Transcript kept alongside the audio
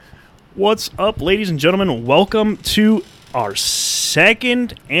What's up, ladies and gentlemen? Welcome to our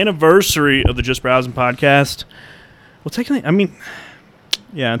second anniversary of the Just Browsing podcast. Well, technically,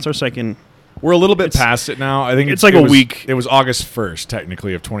 yeah, it's our second. We're a little bit past it now. I think it's like a week. It was August 1st,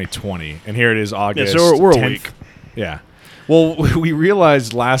 technically, of 2020, and here it is August. Yeah, so we're 10th. a week. Yeah. Well, we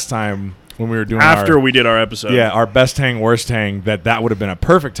realized last time when we were doing we did our episode. Yeah, our best hang, worst hang, that would have been a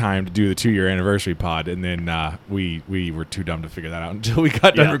perfect time to do the 2-year anniversary pod, and then we were too dumb to figure that out until we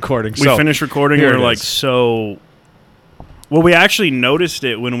got done recording. We finished recording, and we were like, so... Well, we actually noticed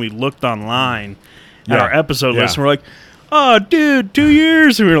it when we looked online at our episode list, and we're like, oh, dude, 2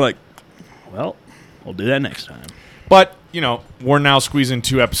 years! And we were like, well, we'll do that next time. But, we're now squeezing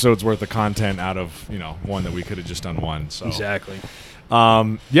 2 episodes worth of content out of, one that we could have just done one. So exactly.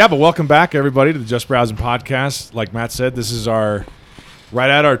 But welcome back, everybody, to the Just Browsing podcast. Like Matt said, this is right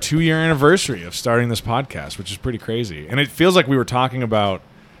at our 2-year anniversary of starting this podcast, which is pretty crazy. And it feels like we were talking about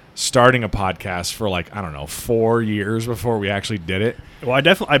starting a podcast for 4 years before we actually did it. Well,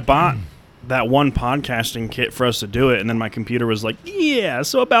 I bought that one podcasting kit for us to do it, and then my computer was like, yeah,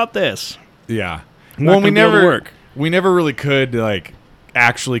 so about this. Yeah. Well, we never really could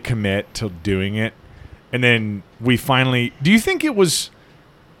actually commit to doing it. And then we finally... Do you think it was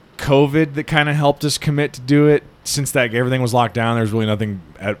COVID that kind of helped us commit to do it? Since everything was locked down, there's really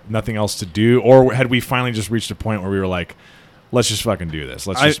nothing else to do? Or had we finally just reached a point where we were like, let's just fucking do this.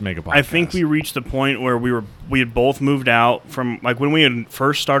 Let's just make a podcast. I think we reached the point where we had both moved out from... when we had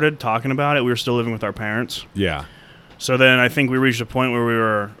first started talking about it, we were still living with our parents. Yeah. So then I think we reached a point where we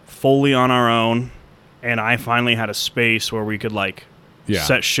were fully on our own, and I finally had a space where we could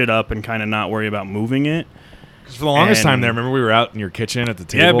set shit up and kind of not worry about moving it. Because for the longest time there, remember we were out in your kitchen at the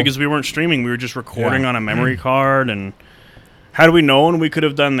table? Yeah, because we weren't streaming. We were just recording on a memory card. And had we known we could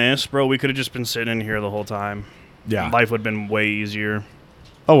have done this, bro, we could have just been sitting in here the whole time. Yeah. Life would have been way easier.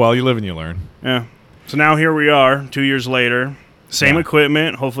 Oh, well, you live and you learn. Yeah. So now here we are, 2 years later. Same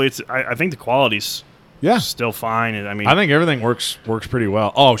equipment. Hopefully I think the quality's still fine. I think everything works pretty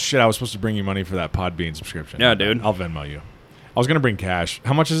well. Oh, shit, I was supposed to bring you money for that Podbean subscription. Yeah, dude. I'll Venmo you. I was going to bring cash.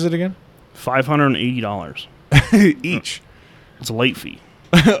 How much is it again? $580. Each. It's a late fee.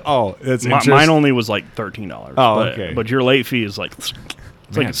 Oh, it's interest? Mine only was $13. Oh, okay. But your late fee is like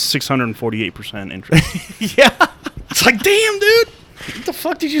 648% interest. Yeah. It's like, damn, dude. What the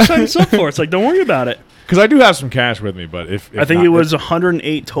fuck did you sign this up for? It's like, don't worry about it. Because I do have some cash with me, but if I think it was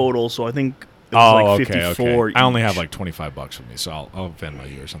 108 total, so I think it was 54 okay. each. I only have $25 with me, so I'll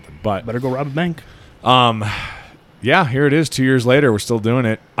Venmo you or something. But better go rob a bank. Yeah, here it is. 2 years later, we're still doing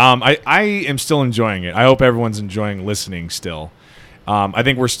it. I am still enjoying it. I hope everyone's enjoying listening still. I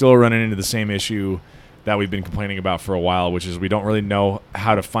think we're still running into the same issue that we've been complaining about for a while, which is we don't really know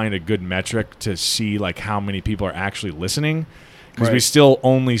how to find a good metric to see how many people are actually listening. Because we still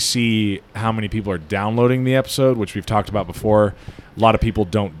only see how many people are downloading the episode, which we've talked about before. A lot of people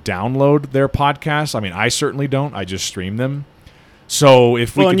don't download their podcasts. I certainly don't. I just stream them. So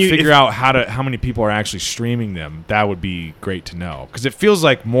if we could figure out how many people are actually streaming them, that would be great to know. Because it feels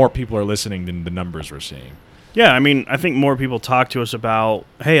like more people are listening than the numbers we're seeing. Yeah, I think more people talk to us about,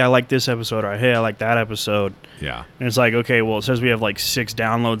 hey, I like this episode, or hey, I like that episode. Yeah. And it's like, okay, well, it says we have 6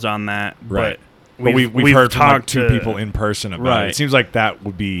 downloads on that. Right. But we've heard from 2 people in person about it. It seems like that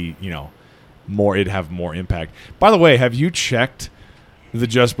would be, it'd have more impact. By the way, have you checked the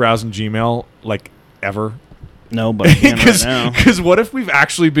Just Browsing Gmail, ever? No, but I can right now. Because what if we've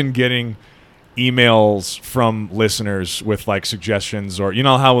actually been getting emails from listeners with suggestions, or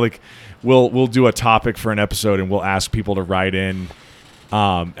how we'll do a topic for an episode and we'll ask people to write in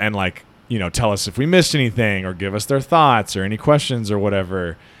and tell us if we missed anything or give us their thoughts or any questions or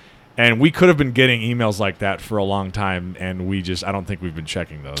whatever. And we could have been getting emails like that for a long time, and I don't think we've been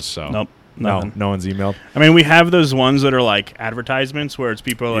checking those. So nope. No one's emailed. We have those ones that are advertisements where it's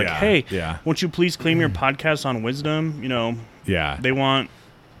people are hey, won't you please claim your podcast on Wisdom? Yeah. They want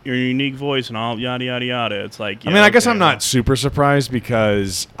your unique voice and all yada, yada, yada. It's like, I guess I'm not super surprised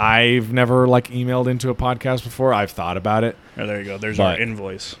because I've never emailed into a podcast before. I've thought about it. Oh, there you go. There's our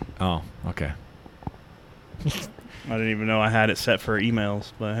invoice. Oh, okay. I didn't even know I had it set for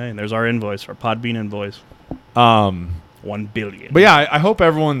emails, but hey, there's our invoice, our Podbean invoice. 1 billion. But yeah, I hope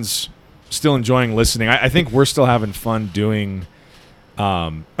everyone's still enjoying listening. I think we're still having fun doing.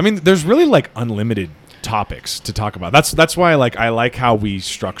 There's really unlimited topics to talk about. That's why I like how we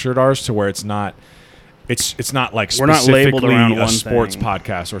structured ours to where it's not we're not labeled around a sports thing.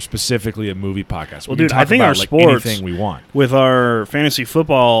 Podcast or specifically a movie podcast. Well, dude, I think our sports, anything we want with our fantasy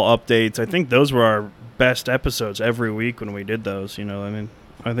football updates, I think those were our best episodes every week when we did those.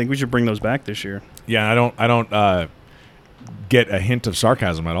 I think we should bring those back this year. Yeah, I don't get a hint of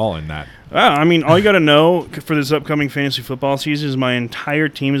sarcasm at all in that. I mean, all you got to know for this upcoming fantasy football season is my entire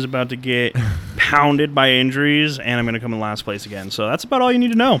team is about to get pounded by injuries, and I'm going to come in last place again. So that's about all you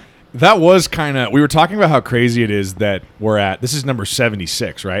need to know. That was kind of, we were talking about how crazy it is that we're at, this is number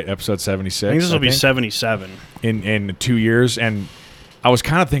 76, right? Episode 76. I think this will be 77. In 2 years. And I was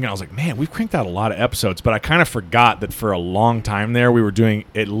kind of thinking, I was like, man, we've cranked out a lot of episodes, but I kind of forgot that for a long time there, we were doing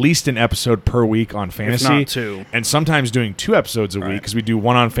at least an episode per week on fantasy. If not two. And sometimes doing 2 episodes a week, because we do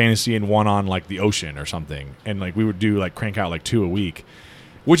one on fantasy and one on like the ocean or something. And like we would do like crank out like 2 a week,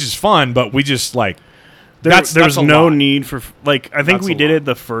 which is fun, but we just like, There's no need for, like, I think we did it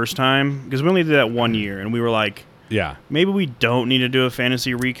the first time, because we only did that 1 year, and we were like, yeah, maybe we don't need to do a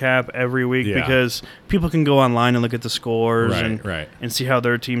fantasy recap every week because people can go online and look at the scores and see how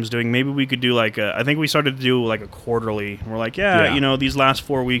their team's doing. Maybe we could do like I think we started to do like a quarterly. We're like, you know, these last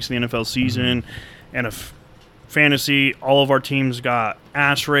 4 weeks of the NFL season and fantasy, all of our teams got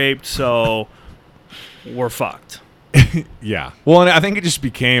ass raped, so we're fucked. Yeah. Well, and I think it just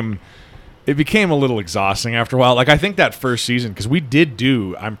became a little exhausting after a while. Like I think that first season, because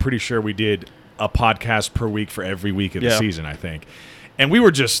I'm pretty sure we did a podcast per week for every week of the season, I think. And we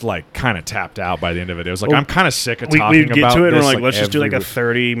were just like kind of tapped out by the end of it. It was like, I'm kind of sick of talking about this. We get to it and we're like, let's just do like a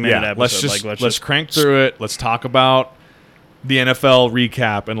 30-minute episode. Let's crank through it. Let's talk about the NFL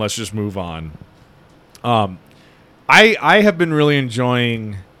recap and let's just move on. I have been really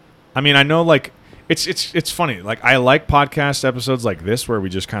enjoying, I mean, I know like it's funny. Like I like podcast episodes like this where we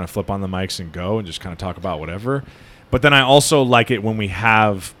just kind of flip on the mics and go and just kind of talk about whatever. But then I also like it when we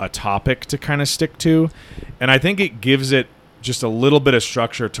have a topic to kind of stick to. And I think it gives it just a little bit of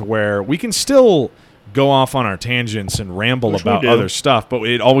structure to where we can still go off on our tangents and ramble about other stuff, but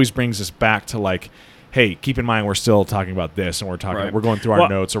it always brings us back to like, hey, keep in mind we're still talking about this and we're going through our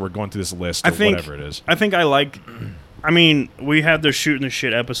notes or we're going through this list or whatever it is. I mean, we had the shooting the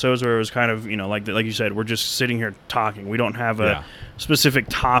shit episodes where it was kind of, you know, like you said, we're just sitting here talking. We don't have a specific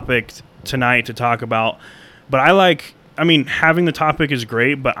topic tonight to talk about. But having the topic is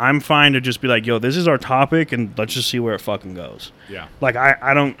great, but I'm fine to just be like, yo, this is our topic, and let's just see where it fucking goes. Yeah. Like,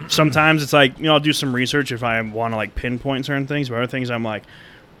 I don't, sometimes it's like, you know, I'll do some research if I want to, like, pinpoint certain things, but other things I'm like,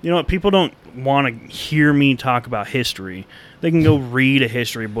 you know what, people don't want to hear me talk about history. They can go read a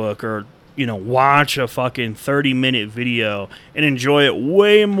history book or, you know, watch a fucking 30-minute video and enjoy it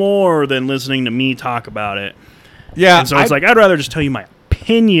way more than listening to me talk about it. Yeah. And so it's like, I'd rather just tell you my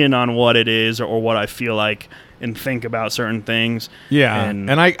opinion on what it is or what I feel like and think about certain things. Yeah,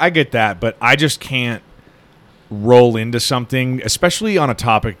 and I get that, but I just can't roll into something, especially on a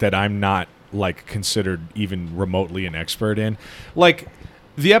topic that I'm not like considered even remotely an expert in. Like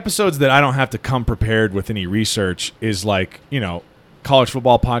the episodes that I don't have to come prepared with any research is like, you know, college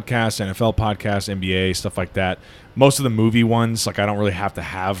football podcasts, NFL podcasts, NBA, stuff like that. Most of the movie ones, like I don't really have to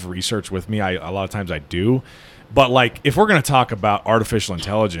have research with me. A lot of times I do. But, like, if we're going to talk about artificial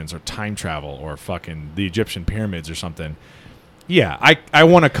intelligence or time travel or fucking the Egyptian pyramids or something, yeah, I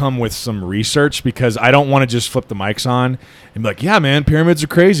want to come with some research because I don't want to just flip the mics on and be like, yeah, man, pyramids are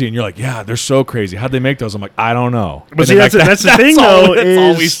crazy. And you're like, yeah, they're so crazy. How'd they make those? I'm like, I don't know. But see, that's the thing, though, that's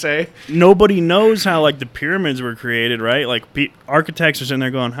all we say. Nobody knows how, like, the pyramids were created, right? Like, architects are sitting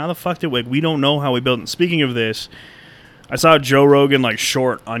there going, how the fuck did we don't know how we built it. Speaking of this, I saw a Joe Rogan, like,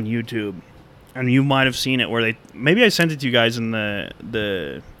 short on YouTube. And you might have seen it where maybe I sent it to you guys in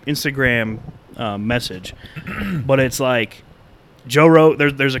the Instagram message, but it's like Joe wrote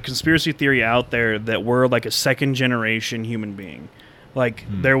there's a conspiracy theory out there that we're like a second generation human being. Like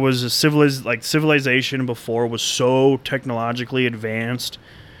there was a civilization before was so technologically advanced,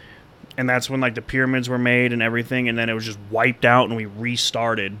 and that's when like the pyramids were made and everything, and then it was just wiped out and we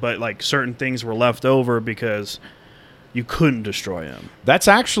restarted. But like certain things were left over because you couldn't destroy them. That's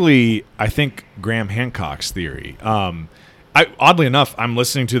actually, I think, Graham Hancock's theory. Oddly enough, I'm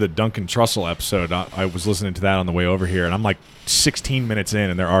listening to the Duncan Trussell episode. I was listening to that on the way over here, and I'm like 16 minutes in,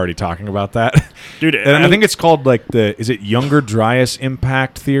 and they're already talking about that. Dude, and I think it's called like is it Younger Dryas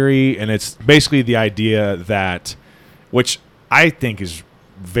impact theory? And it's basically the idea that, which I think is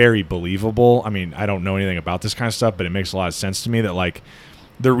very believable. I mean, I don't know anything about this kind of stuff, but it makes a lot of sense to me that like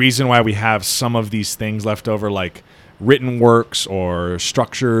the reason why we have some of these things left over, like written works or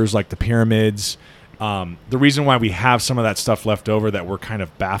structures like the pyramids, the reason why we have some of that stuff left over that we're kind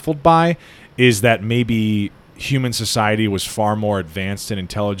of baffled by is that maybe human society was far more advanced and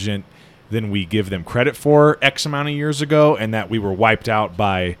intelligent than we give them credit for X amount of years ago, and that we were wiped out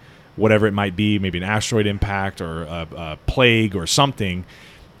by whatever it might be, maybe an asteroid impact or a plague or something,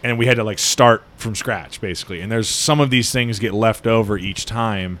 and we had to like start from scratch basically. And there's some of these things get left over each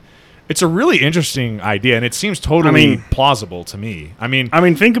time. It's a really interesting idea, and it seems totally plausible to me. I mean,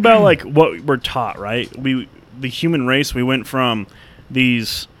 think about like what we're taught, right? The human race, we went from we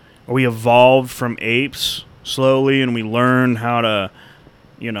evolved from apes slowly, and we learned how to,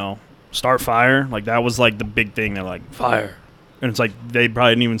 start fire. Like that was like the big thing. They're like fire, and it's like they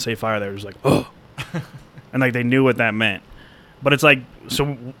probably didn't even say fire. They were just like, oh, and like they knew what that meant. But it's like,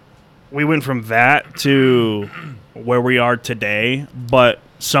 so we went from that to where we are today, but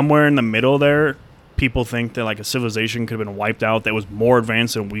somewhere in the middle there, people think that like a civilization could have been wiped out that was more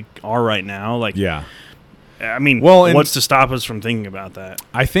advanced than we are right now. Like, yeah. I mean, what's to stop us from thinking about that?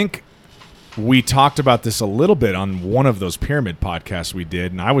 I think we talked about this a little bit on one of those pyramid podcasts we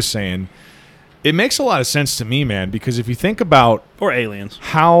did, and I was saying it makes a lot of sense to me, man, because if you think about... Or aliens.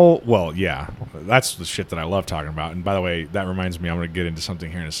 Well, yeah. That's the shit that I love talking about. And by the way, that reminds me, I'm going to get into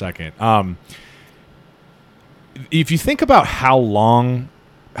something here in a second. If you think about how long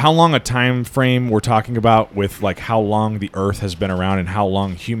a time frame we're talking about with like how long the Earth has been around and how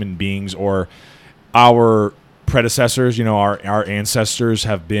long human beings or our predecessors, our ancestors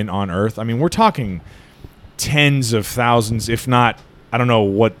have been on Earth. I mean, we're talking tens of thousands, if not, I don't know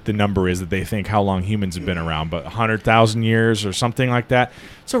what the number is that they think how long humans have been around, but 100,000 years or something like that.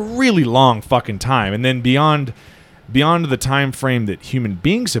 It's a really long fucking time. And then beyond the time frame that human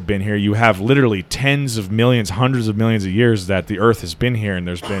beings have been here, you have literally tens of millions, hundreds of millions of years that the Earth has been here, and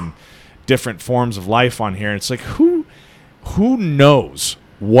there's been different forms of life on here. And it's like, who knows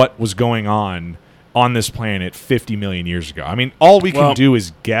what was going on this planet 50 million years ago? I mean, all we can do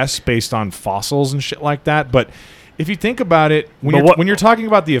is guess based on fossils and shit like that. But if you think about it, when you're talking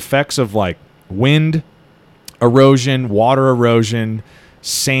about the effects of like wind erosion, water erosion,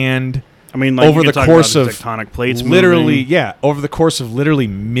 sand, I mean, like over the course of tectonic plates, over the course of literally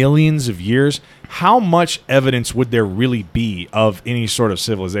millions of years, how much evidence would there really be of any sort of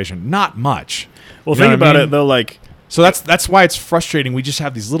civilization? Not much. Well, think about it though, like. So that's why it's frustrating. We just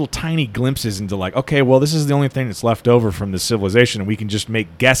have these little tiny glimpses into like, okay, well, this is the only thing that's left over from the civilization, and we can just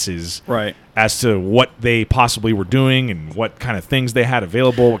make guesses as to what they possibly were doing and what kind of things they had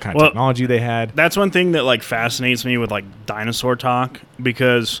available, what kind of technology they had. That's one thing that like fascinates me with like dinosaur talk,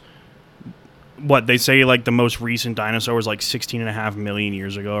 because what they say, like the most recent dinosaur was like 16.5 million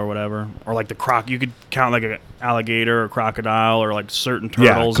years ago or whatever, or like you could count like an alligator or crocodile or like certain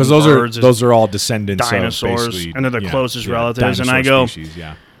turtles. Because those are all descendants dinosaurs, of and they're the closest relatives. And I go,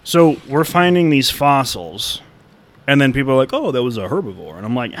 so we're finding these fossils, and then people are like, oh, that was a herbivore, and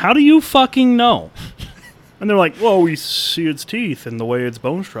I'm like, how do you fucking know? And they're like, well, we see its teeth and the way its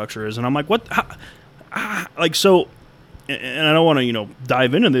bone structure is, and I'm like, what? Like, so, and I don't want to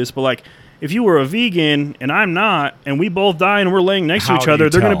dive into this, but like, if you were a vegan and I'm not, and we both die and we're laying next to each other,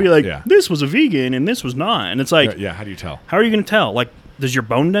 they're going to be like, this was a vegan and this was not. And it's like, how do you tell? How are you going to tell? Like, does your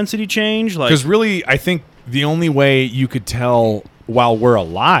bone density change? Because really, I think the only way you could tell while we're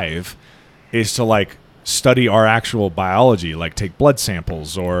alive is to like study our actual biology, like take blood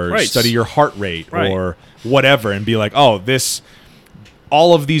samples or study your heart rate or whatever, and be like, oh,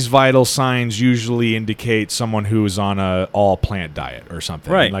 all of these vital signs usually indicate someone who's on a all plant diet or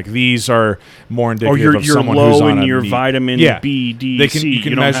something. Right. Like these are more indicative of someone low who's on in your vitamin B, D, C. You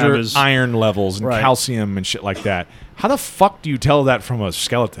can measure iron levels and calcium and shit like that. How the fuck do you tell that from a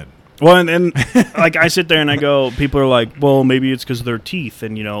skeleton? Well, and like I sit there and I go, people are like, well, maybe it's because of their teeth,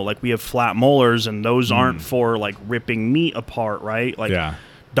 and like we have flat molars, and those aren't for like ripping meat apart, right? Like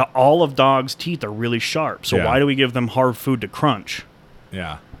all of dogs' teeth are really sharp, so why do we give them hard food to crunch?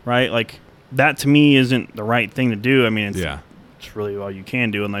 Yeah. Right? Like, that to me isn't the right thing to do. I mean, it's really all you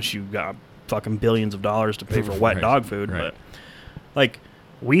can do unless you've got fucking billions of dollars to pay for wet dog food. But, like,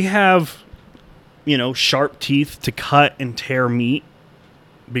 we have, sharp teeth to cut and tear meat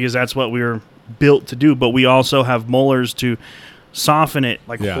because that's what we were built to do. But we also have molars to soften it.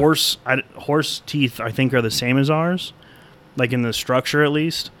 Like, horse teeth, I think, are the same as ours, like in the structure at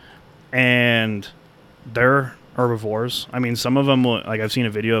least. And they're herbivores. I mean, some of them, like I've seen a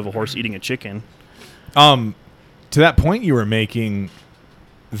video of a horse eating a chicken. To that point you were making,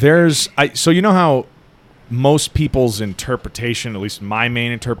 so you know how most people's interpretation, at least my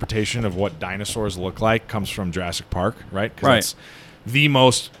main interpretation of what dinosaurs look like, comes from Jurassic Park, right? Because that's the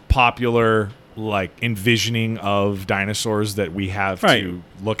most popular like envisioning of dinosaurs that we have to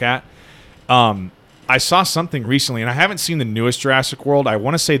look at. I saw something recently, and I haven't seen the newest Jurassic World. I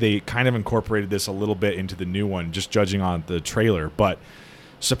want to say they kind of incorporated this a little bit into the new one, just judging on the trailer. But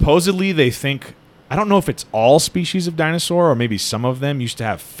supposedly they think, I don't know if it's all species of dinosaur or maybe some of them used to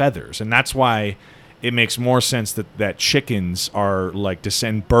have feathers. And that's why it makes more sense that chickens are like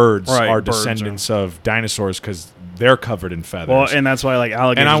birds are descendants of dinosaurs, because they're covered in feathers. Well, and that's why I like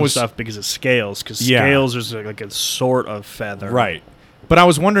alligators and stuff, because of scales. Because scales is like a sort of feather. Right. But I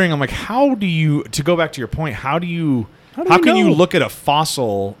was wondering, I'm like, how do you, to go back to your point, how can you look at a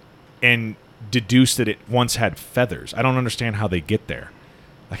fossil and deduce that it once had feathers? I don't understand how they get there.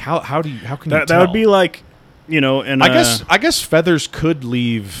 Like, how can you tell? That would be like, and I guess feathers could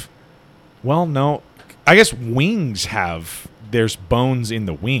leave. Well, no, I guess wings there's bones in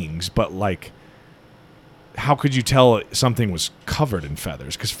the wings, but like, how could you tell something was covered in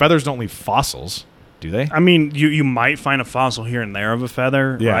feathers? Because feathers don't leave fossils, do they? I mean, you might find a fossil here and there of a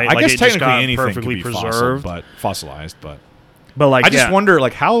feather, right? I like guess technically anything perfectly could be preserved, fossilized, but like, I just wonder,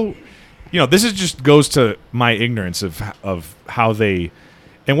 like, how, this is just goes to my ignorance of how they,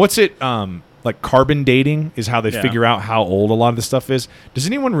 and what's it, like carbon dating is how they figure out how old a lot of this stuff is. Does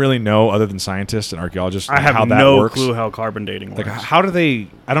anyone really know, other than scientists and archaeologists, I have how that no works? clue how carbon dating works. Like, how do they?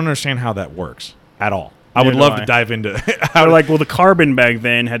 I don't understand how that works at all. I would love to dive into how. Like, well, the carbon back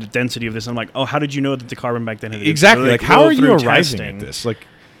then had the density of this. I'm like, oh, how did you know that the carbon back then had exactly? Like, how are you arriving at this? Like,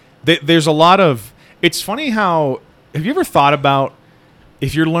 there's a lot of. It's funny how. Have you ever thought about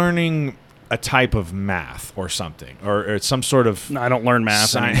if you're learning a type of math or something, or some sort of... No, I don't learn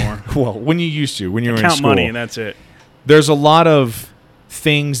math anymore. Well, when you used to, when you were in count school. money, and that's it. There's a lot of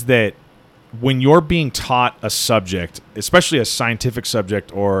things that when you're being taught a subject, especially a scientific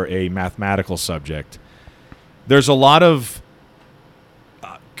subject or a mathematical subject, there's a lot of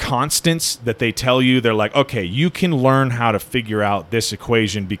constants that they tell you. They're like, okay, you can learn how to figure out this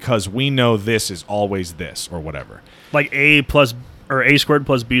equation because we know this is always this, or whatever. Like A squared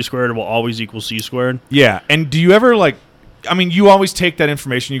plus B squared will always equal C squared. Yeah. And do you ever you always take that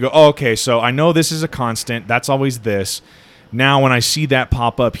information, you go, oh, okay, so I know this is a constant. That's always this. Now, when I see that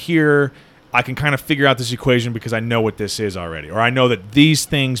pop up here, I can kind of figure out this equation because I know what this is already. Or I know that these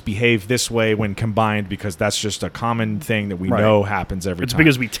things behave this way when combined because that's just a common thing that we know happens every time. It's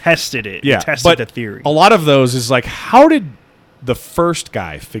because we tested it. Yeah. We tested the theory. A lot of those is like, how did the first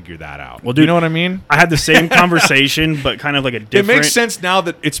guy figure that out? Well, dude, you know what I mean? I had the same conversation, but kind of like a different... It makes sense now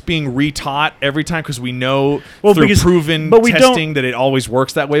that it's being retaught every time because we know through proven testing that it always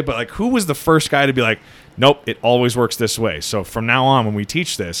works that way. But like, who was the first guy to be like, nope, it always works this way. So from now on, when we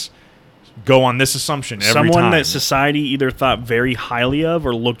teach this, go on this assumption every time. Someone that society either thought very highly of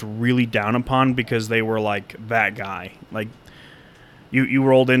or looked really down upon because they were like that guy. Like, you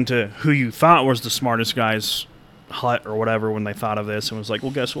rolled into who you thought was the smartest guy's hut or whatever when they thought of this and was like,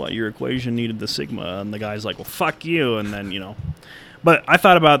 well, guess what? Your equation needed the sigma. And the guy's like, well, fuck you. And then, But I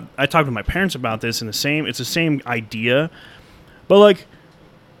talked to my parents about this, and it's the same idea. But, like,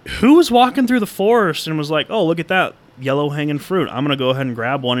 who was walking through the forest and was like, oh, look at that yellow hanging fruit. I'm going to go ahead and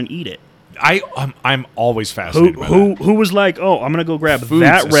grab one and eat it. I'm always fascinated by that. Who was like, oh, I'm going to go grab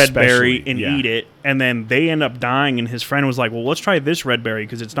that red berry and eat it, and then they end up dying, and his friend was like, well, let's try this red berry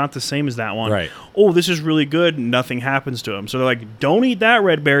because it's not the same as that one. Right. Oh, this is really good. Nothing happens to him. So they're like, don't eat that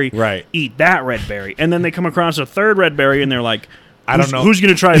red berry. Right. Eat that red berry. And then they come across a third red berry, and they're like, I don't know. Who's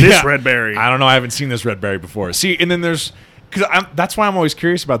going to try this red berry? I don't know. I haven't seen this red berry before. See, and then there's... that's why I'm always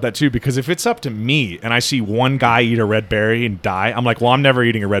curious about that, too, because if it's up to me and I see one guy eat a red berry and die, I'm like, well, I'm never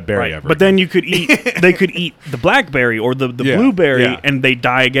eating a red berry ever. But then they could eat the blackberry or the blueberry and they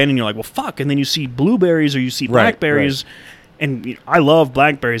die again, and you're like, well, fuck. And then you see blueberries or you see blackberries, and I love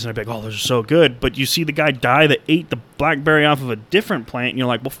blackberries, and I'd be like, oh, those are so good. But you see the guy die that ate the blackberry off of a different plant, and you're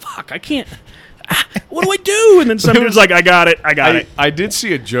like, well, fuck, I can't. What do I do? And then some dude's like, I got it. I did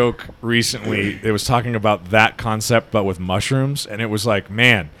see a joke recently. It was talking about that concept, but with mushrooms. And it was like,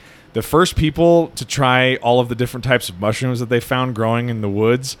 man, the first people to try all of the different types of mushrooms that they found growing in the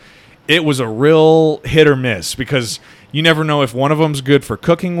woods, it was a real hit or miss because you never know if one of them's good for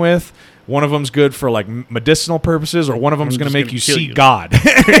cooking with, one of them's good for like medicinal purposes, or one of them's going to make you see God.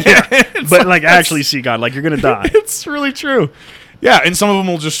 But like actually see God, like you're going to die. It's really true. Yeah, and some of them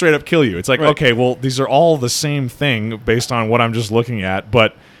will just straight up kill you. It's like, okay, well, these are all the same thing based on what I'm just looking at,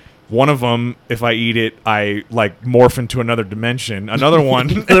 but one of them, if I eat it, I like morph into another dimension. Another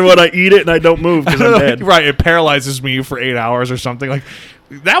one, I eat it and I don't move because I'm dead. Right, it paralyzes me for 8 hours or something. Like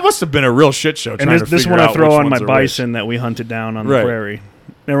that must have been a real shit show. And this one I throw on my bison that we hunted down on the prairie.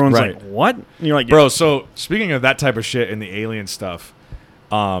 Everyone's like, "What?" And you're like, "Bro." So speaking of that type of shit and the alien stuff.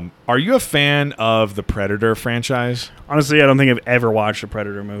 Are you a fan of the Predator franchise? Honestly, I don't think I've ever watched a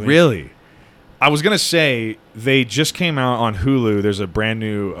Predator movie. Really? I was going to say, they just came out on Hulu. There's a brand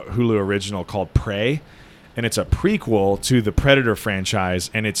new Hulu original called Prey, and it's a prequel to the Predator franchise,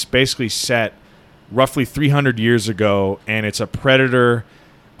 and it's basically set roughly 300 years ago, and it's a predator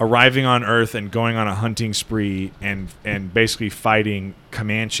arriving on Earth and going on a hunting spree and basically fighting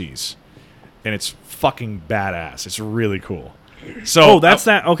Comanches. and it's fucking badass. It's really cool. So that's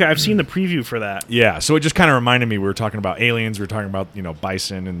that. Okay, I've seen the preview for that. Yeah, so it just kind of reminded me we were talking about aliens, we were talking about, you know,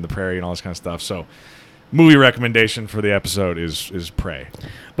 bison and the prairie and all this kind of stuff. So movie recommendation for the episode is Prey.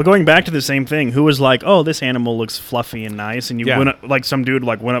 But going back to the same thing, who was like, "Oh, this animal looks fluffy and nice," and you went up, like some dude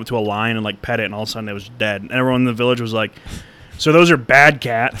like went up to a lion and like pet it, and all of a sudden it was dead. And everyone in the village was like, "So those are bad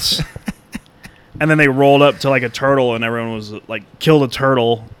cats." And then they rolled up to like a turtle, and everyone was like, "Kill the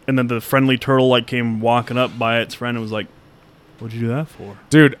turtle." And then the friendly turtle like came walking up by its friend and was like, "What'd you do that for?"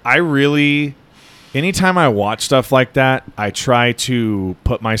 Dude, anytime I watch stuff like that, I try to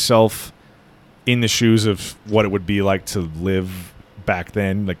put myself in the shoes of what it would be like to live back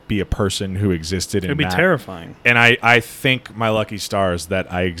then, like be a person who existed in that. It'd be terrifying. And I think my lucky stars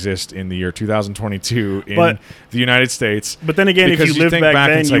that I exist in the year 2022 in the United States. But then again, if you lived back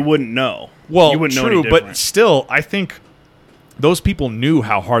then, you wouldn't know. Well, you wouldn't know true, any different. But still, I think those people knew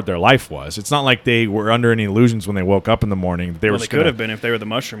how hard their life was. It's not like they were under any illusions when they woke up in the morning. They could have been if they were the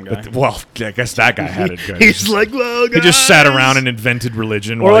mushroom guy. Well, I guess that guy had it good. He's like, "Well, guys." He just sat around and invented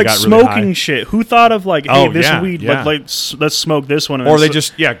religion, or while like he got smoking really high. shit. Who thought of like, "Hey, this weed, let's smoke this one." And or they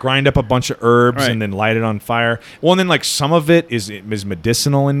just grind up a bunch of herbs and then light it on fire. Well, and then like some of it is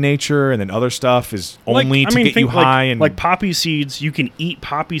medicinal in nature, and then other stuff is only to get you high. And like poppy seeds, you can eat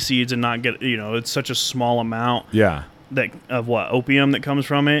poppy seeds and not get, it's such a small amount. Yeah. Of opium that comes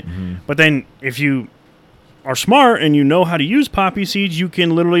from it. Mm-hmm. But then if you are smart and you know how to use poppy seeds, you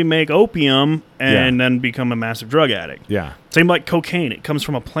can literally make opium and then become a massive drug addict. Yeah. Same like cocaine. It comes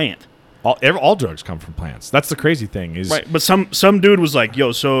from a plant. All drugs come from plants. That's the crazy thing. Right. But some dude was like,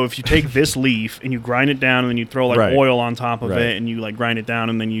 "Yo, so if you take this leaf and you grind it down and then you throw like oil on top of it and you like grind it down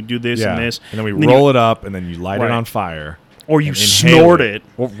and then you do this and this. And then we roll it up and then you light it on fire. Or you snort it.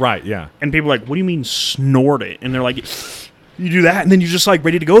 Well, right, yeah. And people are like, "What do you mean snort it?" And they're like, "You do that, and then you're just like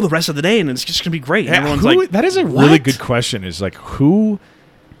ready to go the rest of the day, and it's just gonna be great." And everyone's like, "That is a really good question." Is like, who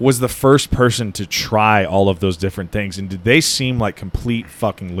was the first person to try all of those different things, and did they seem like complete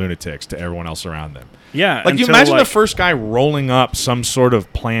fucking lunatics to everyone else around them? Yeah, like you imagine the first guy rolling up some sort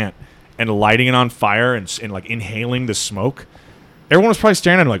of plant and lighting it on fire and like inhaling the smoke. Everyone was probably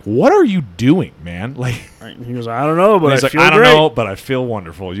staring at him like, "What are you doing, man?" Like, he goes, "I don't know, but I feel I don't great. know, but I feel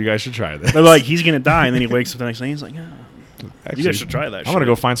wonderful. You guys should try this." They're like, "He's gonna die," and then he wakes up the next day. He's like, "You guys should try that." I'm gonna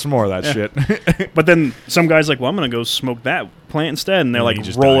go find some more of that shit. But then some guy's like, "Well, I'm gonna go smoke that plant instead," and they're like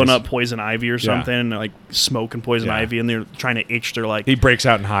rolling up poison ivy or something, and they're like smoking poison ivy, and they're trying to itch. They're like, he breaks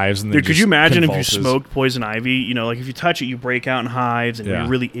out in hives. And dude, could you imagine if you smoked poison ivy? Like if you touch it, you break out in hives, and you're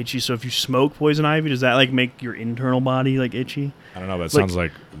really itchy. So if you smoke poison ivy, does that like make your internal body like itchy? I don't know. That sounds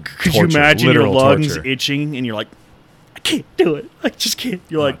like could torture, you imagine your lungs torture. itching, and you're like, "I can't do it. I just can't."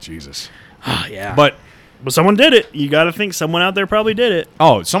 You're like, Jesus. Yeah. But someone did it. You got to think someone out there probably did it.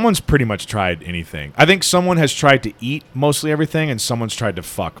 Oh, someone's pretty much tried anything. I think someone has tried to eat mostly everything, and someone's tried to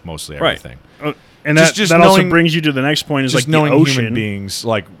fuck mostly everything. Right. And that also brings you to the next point is like knowing the ocean. Human beings,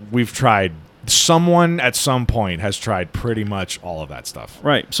 like we've tried. Someone at some point has tried pretty much all of that stuff.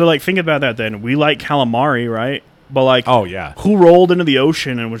 Right. So like think about that then. We like calamari, right? But like, oh yeah, who rolled into the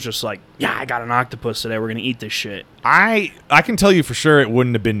ocean and was just like, "Yeah, I got an octopus today. We're gonna eat this shit." I can tell you for sure it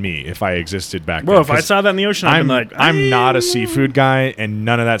wouldn't have been me if I existed back then. Bro, if I saw that in the ocean, I'd be like, I'm not a seafood guy, and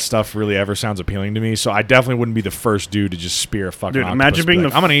none of that stuff really ever sounds appealing to me. So I definitely wouldn't be the first dude to just spear a fucking octopus. Imagine being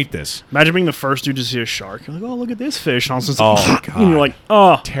I'm gonna eat this. Imagine being the first dude to see a shark. You're like, "Oh, look at this fish!" And all of a sudden, God, and you're like,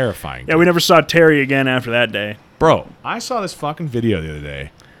 "Oh, terrifying." Yeah, we never saw Terry again after that day. Bro, I saw this fucking video the other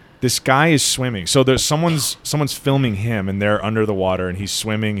day. This guy is swimming. So there's someone's filming him, and they're under the water, and he's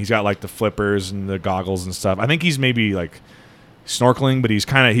swimming. He's got like the flippers and the goggles and stuff. I think he's maybe like snorkeling, but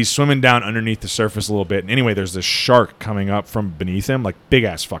he's swimming down underneath the surface a little bit. And anyway, there's this shark coming up from beneath him, like big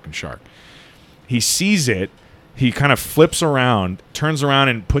ass fucking shark. He sees it. He kind of flips around, turns around,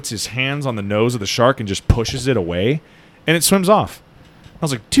 and puts his hands on the nose of the shark and just pushes it away, and it swims off. I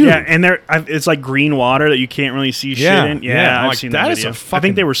was like, dude. Yeah, and it's like green water that you can't really see shit in. Yeah, I've seen that video. I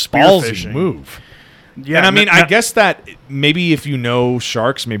think they were spearfishing. Move. Yeah, and I mean, I guess that maybe if you know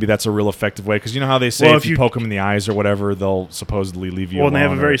sharks, maybe that's a real effective way. Because you know how they say if you poke them in the eyes or whatever, they'll supposedly leave you alone. Well, and they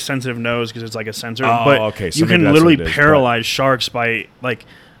have a very sensitive nose because it's like a sensor. Oh, but okay. So you can literally paralyze sharks by, like,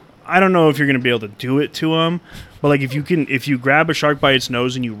 I don't know if you're going to be able to do it to them, but like if you grab a shark by its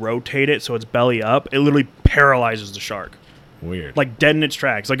nose and you rotate it so it's belly up, it literally paralyzes the shark. Weird. Like dead in its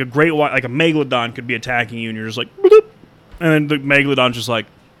tracks. Like a great white, like a megalodon could be attacking you, and you're just like, bloop, and then the megalodon's just like.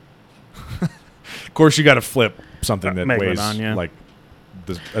 Of course, you got to flip something that weighs like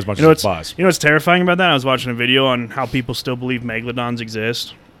as much as a bus. You know what's terrifying about that? I was watching a video on how people still believe megalodons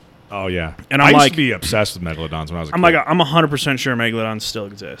exist. Oh yeah, and I used to be obsessed with megalodons when I was a kid. I'm 100% sure megalodons still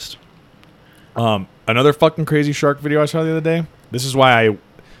exist. Another fucking crazy shark video I saw the other day. This is why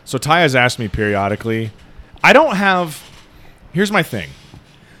So Ty has asked me periodically. Here's my thing.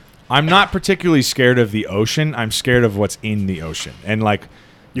 I'm not particularly scared of the ocean. I'm scared of what's in the ocean. And like,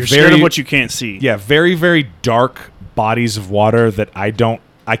 you're scared of what you can't see. Yeah, very, very dark bodies of water that I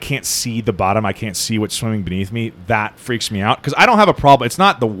can't see the bottom. I can't see what's swimming beneath me. That freaks me out because I don't have a problem. It's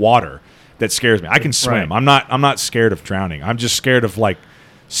not the water that scares me. I can swim. Right. I'm not scared of drowning. I'm just scared of like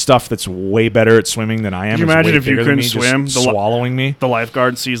stuff that's way better at swimming than I am. Can you imagine if you couldn't swim, swallowing me? The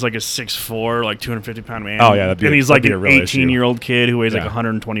lifeguard sees like a 6'4", like 250-pound man. Oh yeah, and he's like an 18-year-old kid who weighs like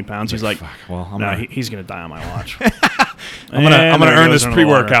 120 pounds. He's like, fuck, well, he's gonna die on my watch. I'm gonna earn this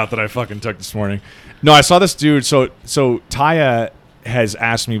pre-workout that I fucking took this morning. No, I saw this dude. So Taya has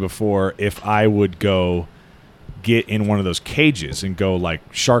asked me before if I would go get in one of those cages and go like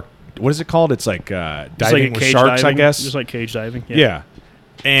shark. What is it called? It's like diving with sharks, I guess. Just like cage diving. Yeah.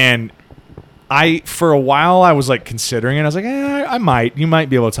 And for a while, I was like considering it. I was like, I might. You might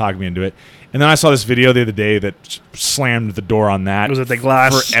be able to talk me into it. And then I saw this video the other day that slammed the door on that. Was it the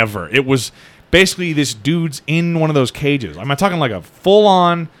glass? Forever. It was basically this dude's in one of those cages. I'm not talking like a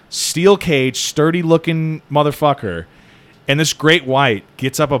full-on steel cage, sturdy-looking motherfucker. And this great white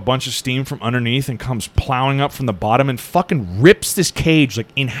gets up a bunch of steam from underneath and comes plowing up from the bottom and fucking rips this cage like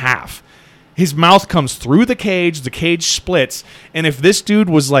in half. His mouth comes through the cage splits, and if this dude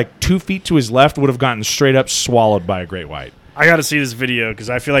was like 2 feet to his left, would have gotten straight up swallowed by a great white. I got to see this video because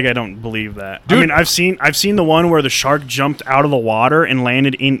I feel like I don't believe that. Dude, I mean, I've seen the one where the shark jumped out of the water and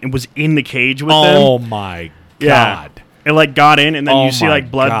was in the cage with them. Oh my god! It like got in, and then you see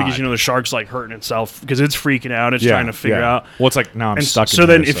like blood because the shark's like hurting itself because it's freaking out. It's trying to figure out. Well, it's like now I'm stuck. So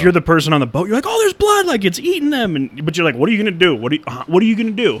then, if you're the person on the boat, you're like, "Oh, there's blood! Like it's eating them!" But you're like, "What are you gonna do? What are you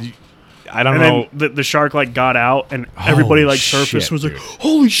gonna do?" I don't know. Then the shark like got out, and everybody like surfaced and was like,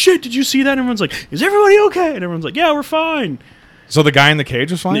 "Holy shit! Did you see that?" And everyone's like, "Is everybody okay?" And everyone's like, "Yeah, we're fine." So the guy in the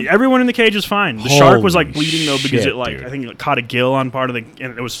cage was fine? Everyone in the cage was fine. The shark was like bleeding though because I think it caught a gill on part of the,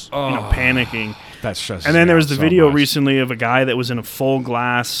 and it was panicking. That's just. And then there was the video recently of a guy that was in a full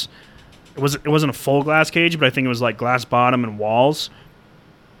glass. It wasn't a full glass cage, but I think it was like glass bottom and walls.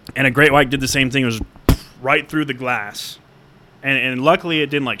 And a great white did the same thing. It was right through the glass. And luckily it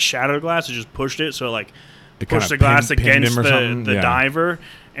didn't like shatter the glass. It just pushed it. So like it pushed the glass against the diver,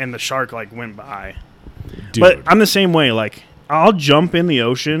 and the shark like went by. Dude. But I'm the same way. Like I'll jump in the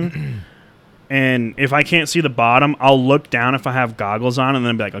ocean, and if I can't see the bottom, I'll look down if I have goggles on, and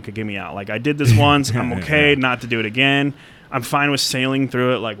then be like, okay, get me out. Like I did this once. I'm okay not to do it again. I'm fine with sailing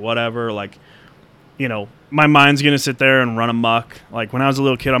through it. Like whatever. Like my mind's gonna sit there and run amok. Like when I was a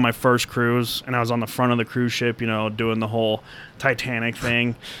little kid on my first cruise, and I was on the front of the cruise ship, doing the whole Titanic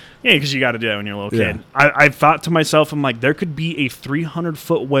thing. Yeah, because you got to do that when you're a little kid. I thought to myself, I'm like, there could be a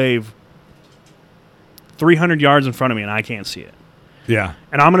 300-foot wave 300 yards in front of me, and I can't see it. Yeah.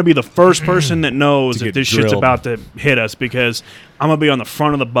 And I'm going to be the first person that knows that this shit's about to hit us because I'm going to be on the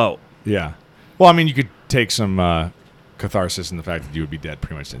front of the boat. Yeah. Well, I mean, you could take some catharsis in the fact that you would be dead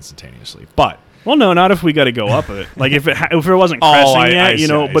pretty much instantaneously. But... Well, no, not if we got to go up it. Like if it wasn't crashing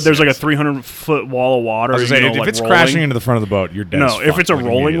yet, but there's like a 300-foot wall of water. I was saying, if it's crashing into the front of the boat, you're dead. No, if it's a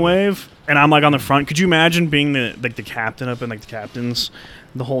rolling wave and I'm like on the front, could you imagine being the captain up in like the captain's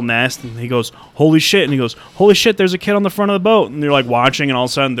the whole nest, and he goes, "Holy shit!" and he goes, "Holy shit!" There's a kid on the front of the boat, and they're like watching, and all of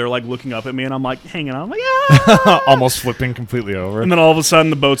a sudden they're like looking up at me, and I'm like hanging on, I'm like, ah! Almost flipping completely over, and then all of a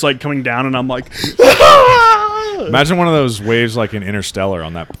sudden the boat's like coming down, and I'm like. Imagine one of those waves like in Interstellar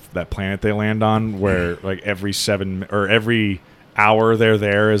on that planet they land on, where like every hour they're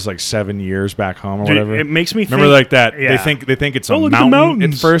there is like 7 years back home or whatever. It makes me remember think, like that. Yeah. They think it's a mountain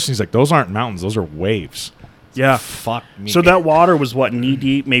at first. And he's like, those aren't mountains, those are waves. Yeah, fuck me. So that water was what, knee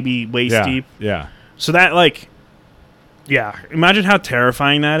deep, maybe waist deep. Yeah. So that imagine how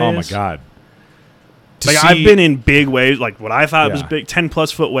terrifying that is. Oh my god. I've been in big waves, like what I thought was big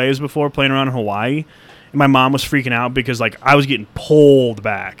 10+ foot waves before playing around in Hawaii. And my mom was freaking out because like I was getting pulled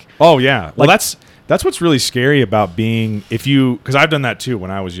back. Oh yeah. Well, that's what's really scary about being because I've done that too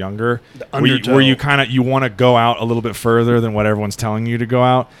when I was younger, where you kind of you want to go out a little bit further than what everyone's telling you to go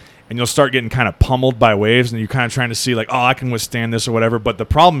out, and you'll start getting kind of pummeled by waves, and you're kind of trying to see like, oh, I can withstand this or whatever. But the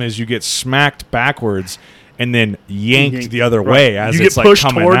problem is you get smacked backwards and then yanked the other way as you it's get pushed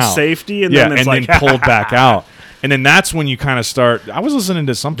like coming towards out. safety, and then it's then pulled back out, and then that's when you kind of start. I was listening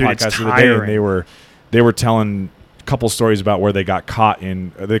to some podcast the other day, and they were telling a couple stories about where they got caught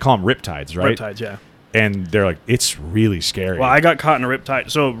in, they call them riptides, right? Riptides, yeah. And they're like, it's really scary. Well, I got caught in a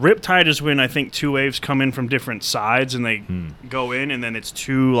riptide. So riptide is when I think two waves come in from different sides and they go in, and then it's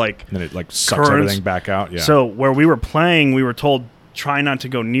two like and then it like sucks everything back out. Yeah. So where we were playing, we were told try not to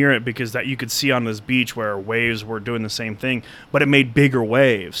go near it because that you could see on this beach where waves were doing the same thing, but it made bigger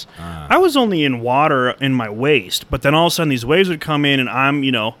waves. I was only in water in my waist, but then all of a sudden these waves would come in and I'm,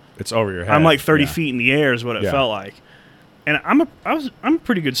 it's over your head. I'm like 30 feet in the air is what it felt like. And I'm a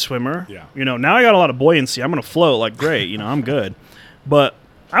pretty good swimmer. Yeah. Now I got a lot of buoyancy. I'm going to float like great, I'm good. But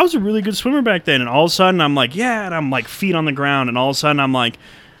I was a really good swimmer back then, and all of a sudden I'm like, yeah, and I'm like feet on the ground, and all of a sudden I'm like,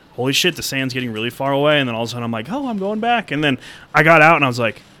 holy shit, the sand's getting really far away, and then all of a sudden I'm like, oh, I'm going back, and then I got out and I was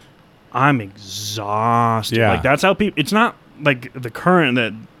like, I'm exhausted. Yeah. Like that's how people. It's not like the current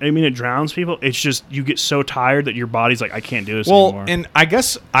that it drowns people. It's just you get so tired that your body's like, I can't do this anymore. Well, and I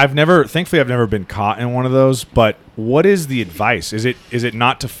guess thankfully I've never been caught in one of those. But what is the advice? Is it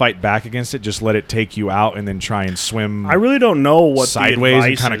not to fight back against it? Just let it take you out and then try and swim. I really don't know what sideways the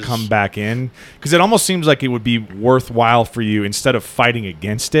and kind of come back in, because it almost seems like it would be worthwhile for you, instead of fighting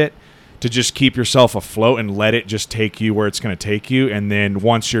against it, to just keep yourself afloat and let it just take you where it's going to take you, and then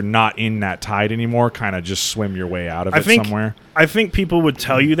once you're not in that tide anymore, kind of just swim your way out of it somewhere. I think people would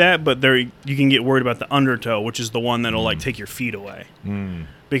tell you that, but you can get worried about the undertow, which is the one that'll like take your feet away.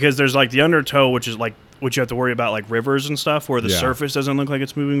 Because there's like the undertow, which is like what you have to worry about, like rivers and stuff, where the surface doesn't look like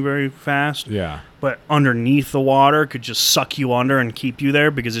it's moving very fast. Yeah. But underneath the water could just suck you under and keep you there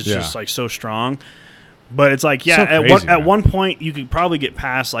because it's just like so strong. But it's like, at one point you could probably get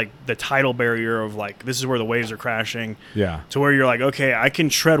past like the tidal barrier of like, this is where the waves are crashing. Yeah. To where you're like, okay, I can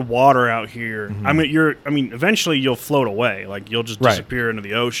tread water out here. Eventually you'll float away. Like you'll just disappear into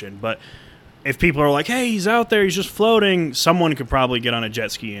the ocean. But if people are like, hey, he's out there, he's just floating, someone could probably get on a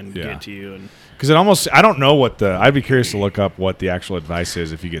jet ski and get to you. And because I don't know I'd be curious to look up what the actual advice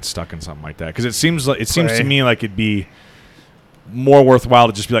is if you get stuck in something like that. Because it seems to me like it'd be more worthwhile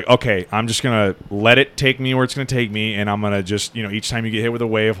to just be like, okay, I'm just going to let it take me where it's going to take me, and I'm going to just, each time you get hit with a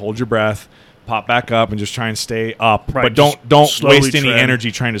wave, hold your breath, pop back up, and just try and stay up. Right, but don't waste any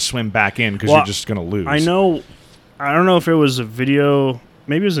energy trying to swim back in, because you're just going to lose. I don't know if it was a video,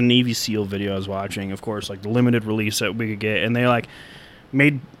 maybe it was a Navy SEAL video I was watching, of course, like the limited release that we could get, and they like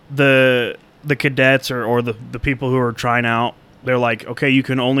made the cadets or the people who are trying out, they're like, okay, you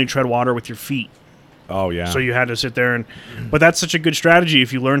can only tread water with your feet. Oh, yeah. So you had to sit there but that's such a good strategy.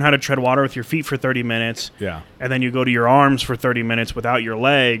 If you learn how to tread water with your feet for 30 minutes, and then you go to your arms for 30 minutes without your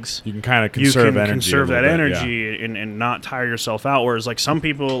legs, you can kind of conserve that energy and not tire yourself out. Whereas like some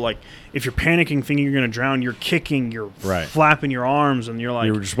people, like if you're panicking thinking you're going to drown, you're kicking, you're flapping your arms, and you're like,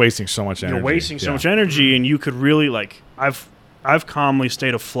 you're just wasting so much energy. You're wasting so much energy, and you could really like, I've calmly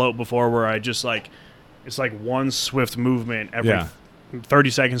stayed afloat before where I just like, it's like one swift movement every 30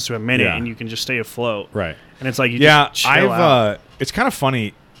 seconds to a minute, and you can just stay afloat. Right. And it's like, you just chill out. It's kind of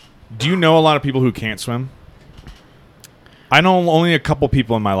funny. Do you know a lot of people who can't swim? I know only a couple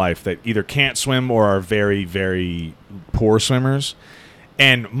people in my life that either can't swim or are very, very poor swimmers.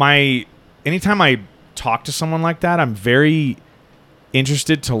 And anytime I talk to someone like that, I'm very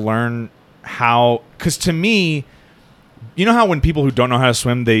interested to learn how, because to me, you know how when people who don't know how to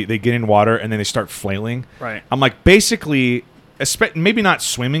swim, they get in water and then they start flailing? Right. I'm like, basically, maybe not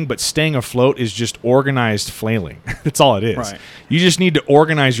swimming, but staying afloat is just organized flailing. That's all it is. Right. You just need to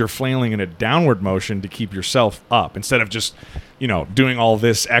organize your flailing in a downward motion to keep yourself up, instead of just, doing all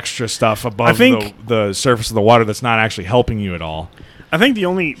this extra stuff above the surface of the water that's not actually helping you at all. I think the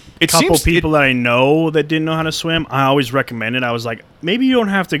only couple people that I know that didn't know how to swim, I always recommended. I was like, maybe you don't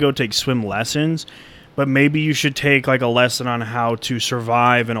have to go take swim lessons, but maybe you should take like a lesson on how to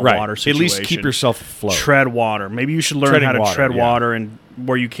survive in a water situation. At least keep yourself afloat. Tread water. Maybe you should learn how to tread water and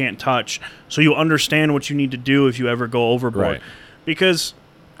where you can't touch, so you understand what you need to do if you ever go overboard. Right. Because,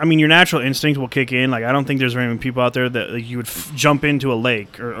 your natural instinct will kick in. Like, I don't think there's very many people out there that you would jump into a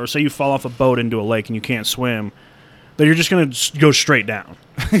lake, or say you fall off a boat into a lake and you can't swim, that you're just going to go straight down.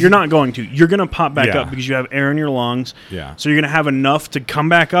 You're not going to. You're going to pop back up because you have air in your lungs. Yeah. So you're going to have enough to come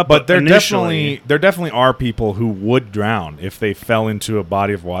back up. But there definitely are people who would drown if they fell into a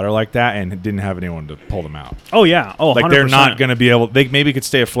body of water like that and didn't have anyone to pull them out. Oh yeah. Oh, like 100%. They're not going to be able. They maybe could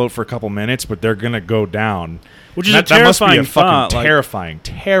stay afloat for a couple minutes, but they're going to go down. Which is a terrifying thought.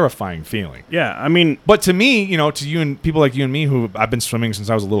 Terrifying feeling. Yeah. But to me, to you and people like you and me who I've been swimming since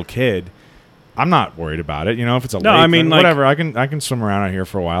I was a little kid, I'm not worried about it. If it's a lake, whatever, I can swim around out here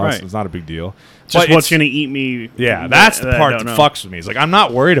for a while. Right. It's not a big deal. Just what's going to eat me. Yeah, that's the part that fucks with me. It's like, I'm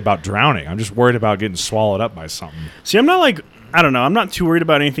not worried about drowning. I'm just worried about getting swallowed up by something. See, I'm not like, I don't know. I'm not too worried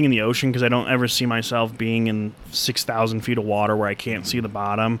about anything in the ocean because I don't ever see myself being in 6,000 feet of water where I can't see the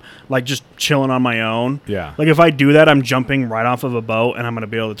bottom, like just chilling on my own. Yeah. Like if I do that, I'm jumping right off of a boat and I'm going to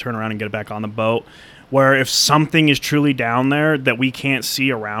be able to turn around and get back on the boat. Where if something is truly down there that we can't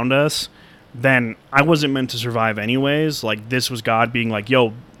see around us, then I wasn't meant to survive anyways. Like, this was God being like,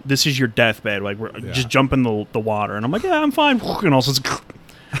 yo, this is your deathbed. Like, just jump in the water. And I'm like, yeah, I'm fine. And also,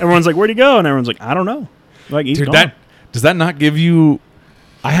 everyone's like, where'd he go? And everyone's like, I don't know. Like, he's gone. Does that not give you...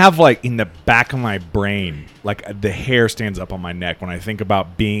 I have, like, in the back of my brain, like, the hair stands up on my neck when I think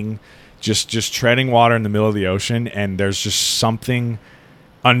about being just treading water in the middle of the ocean, and there's just something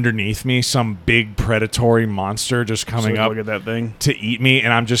underneath me, some big predatory monster just coming up look at that thing. To eat me,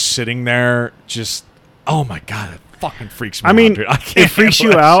 and I'm just sitting there just... Oh, my God, it fucking freaks me out. I mean, dude. it freaks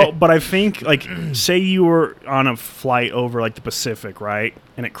you out, shit. But I think, like, say you were on a flight over, like, the Pacific, right?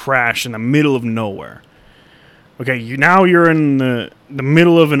 And it crashed in the middle of nowhere. Okay, now you're in the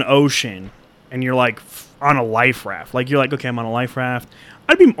middle of an ocean, and you're, like, on a life raft. Like, you're like, okay, I'm on a life raft.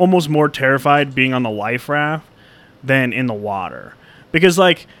 I'd be almost more terrified being on the life raft than in the water. Because,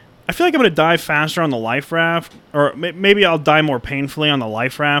 like, I feel like I'm going to die faster on the life raft, or maybe I'll die more painfully on the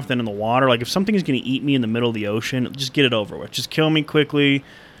life raft than in the water. Like, if something is going to eat me in the middle of the ocean, just get it over with. Just kill me quickly.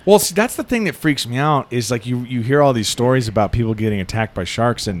 Well, see, that's the thing that freaks me out is, like, you hear all these stories about people getting attacked by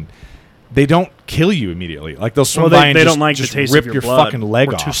sharks, and they don't kill you immediately. Like, they'll swim by and they don't like the taste rip of your blood. fucking leg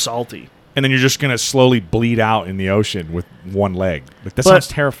or off. Too salty. And then you're just going to slowly bleed out in the ocean with one leg. Like, that sounds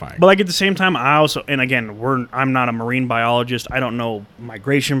terrifying. But, like, at the same time, I also... And, again, I'm not a marine biologist. I don't know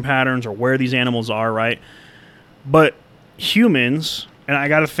migration patterns or where these animals are, right? But humans... And I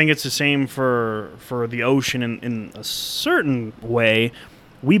got to think it's the same for the ocean in a certain way.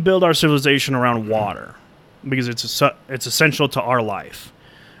 We build our civilization around water because it's essential to our life,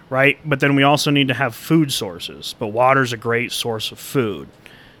 right? But then we also need to have food sources. But water's a great source of food.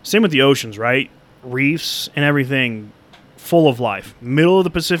 Same with the oceans, right? Reefs and everything full of life. Middle of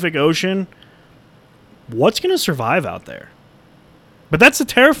the Pacific Ocean, what's going to survive out there? But that's the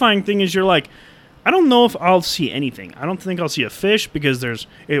terrifying thing is you're like, I don't know if I'll see anything. I don't think I'll see a fish because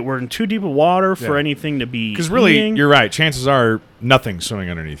we're in too deep of water for anything to be Because really, you're right. Chances are nothing's swimming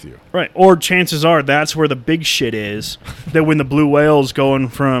underneath you. Right. Or chances are that's where the big shit is. That when the blue whale's going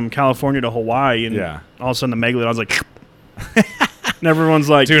from California to Hawaii and all of a sudden the megalodon's like... and everyone's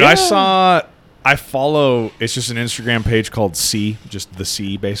like, dude, I follow, it's just an Instagram page called Sea, just the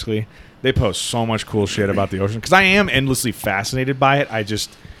Sea, basically. They post so much cool shit about the ocean because I am endlessly fascinated by it.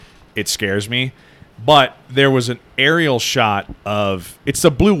 It scares me. But there was an aerial shot of, it's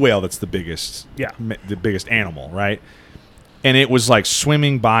the blue whale that's the biggest animal, right? And it was like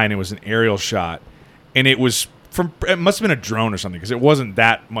swimming by, and it was an aerial shot, and it must have been a drone or something because it wasn't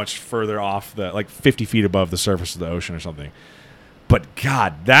that much further off like 50 feet above the surface of the ocean or something. But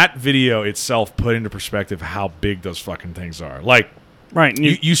God, that video itself put into perspective how big those fucking things are. Like, right?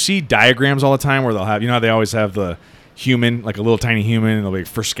 You see diagrams all the time where they'll have, how they always have the human, like a little tiny human, and they'll be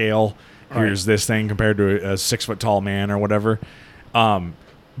for scale. Here's this thing compared to a 6 foot tall man or whatever.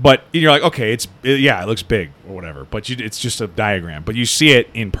 But you're like, okay, it looks big or whatever. But it's just a diagram. But you see it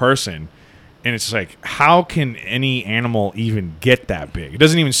in person, and it's like, how can any animal even get that big? It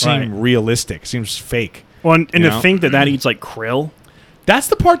doesn't even seem realistic. It seems fake. Well, and to think that eats like krill. That's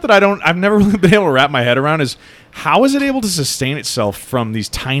the part that I've never really been able to wrap my head around is how is it able to sustain itself from these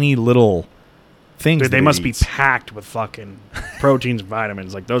tiny little things? Dude, they must be packed with fucking proteins and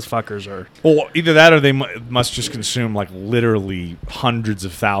vitamins. Like, those fuckers are... Well, either that or they must just consume, like, literally hundreds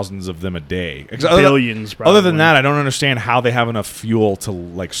of thousands of them a day. Billions, probably. Other than that, I don't understand how they have enough fuel to,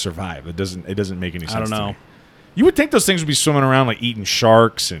 like, survive. It doesn't make any sense. I don't know. To me. You would think those things would be swimming around, like, eating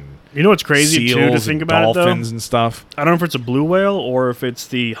sharks and... You know what's crazy, too, to think about it, though? Dolphins and stuff. I don't know if it's a blue whale or if it's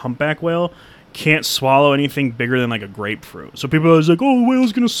the humpback whale. Can't swallow anything bigger than, like, a grapefruit. So people are always like, oh, the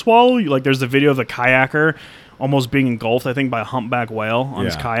whale's going to swallow you. Like, there's the video of the kayaker almost being engulfed, I think, by a humpback whale on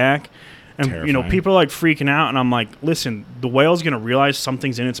his kayak. And, terrifying. People are, like, freaking out. And I'm like, listen, the whale's going to realize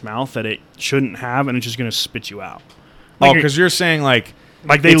something's in its mouth that it shouldn't have, and it's just going to spit you out. Like, because you're saying, like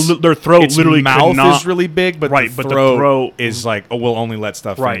their throat literally mouth is really big, but the throat is like, oh, we'll only let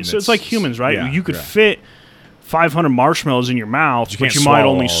stuff in. Right, so it's like humans, right? Yeah, you could fit 500 marshmallows in your mouth, but you might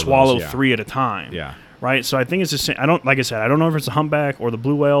only swallow 3 at a time. Yeah. Right? So I think it's the same. Like I said, I don't know if it's a humpback or the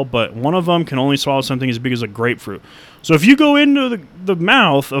blue whale, but one of them can only swallow something as big as a grapefruit. So if you go into the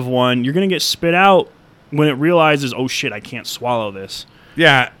mouth of one, you're going to get spit out when it realizes, oh shit, I can't swallow this.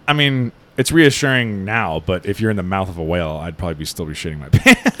 Yeah, I mean... It's reassuring now, but if you're in the mouth of a whale, I'd probably still be shitting my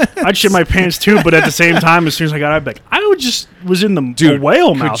pants. I'd shit my pants too, but at the same time, as soon as I got out, I'd be like, I was in the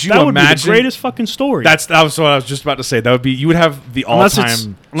whale mouth. That would be the greatest fucking story. That was what I was just about to say. That would be, you would have the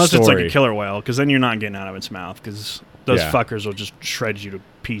all-time Unless it's like a killer whale, because then you're not getting out of its mouth, because those fuckers will just shred you to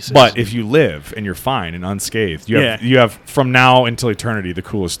pieces. But if you live and you're fine and unscathed, you have from now until eternity the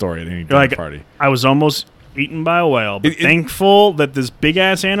coolest story at any dinner party. I was almost eaten by a whale, but thankful that this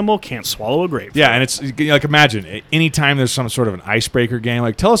big-ass animal can't swallow a grapefruit. Yeah, and it's like, imagine, anytime there's some sort of an icebreaker game,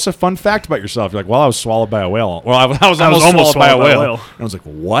 like, tell us a fun fact about yourself. You're like, well, I was swallowed by a whale. Well, I was almost swallowed by a whale. And I was like,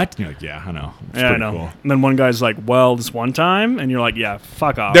 what? And you're like, yeah, I know. It's I know. Cool. And then one guy's like, well, this one time, and you're like, yeah,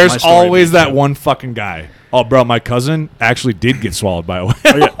 fuck off. There's always that one fucking guy. Oh, bro, my cousin actually did get swallowed by a whale.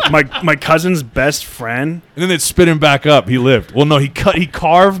 Oh, yeah. My cousin's best friend. And then they'd spit him back up. He lived. Well, no, he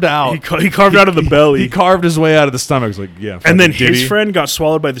carved out. He carved out of the belly. He carved his way out of the stomach. It's like, yeah. And then his friend got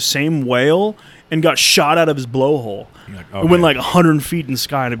swallowed by the same whale and got shot out of his blowhole. Like, okay. It went like 100 feet in the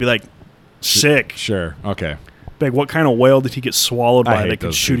sky, and it'd be like, sick. Sure. Okay. Like, what kind of whale did he get swallowed by that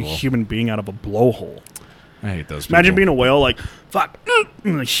could shoot a human being out of a blowhole? I hate those people. Imagine being a whale, like, fuck,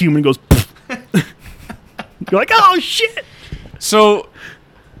 and the human goes, you're like, oh, shit. So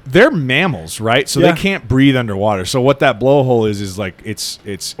they're mammals, right? So they can't breathe underwater. So what that blowhole is like, it's.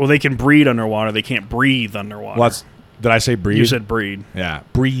 Well, they can breed underwater. They can't breathe underwater. Well, did I say breathe? You said breed. Yeah,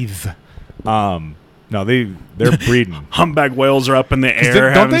 breathe. No, they're breeding. Humpback whales are up in the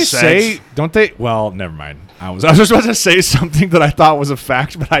air. Don't they? Well, never mind. I was just about to say something that I thought was a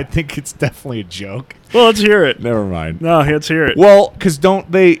fact, but I think it's definitely a joke. Well, let's hear it. Never mind. No, let's hear it. Well, because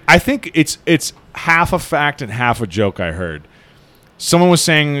don't they? I think it's half a fact and half a joke. I heard someone was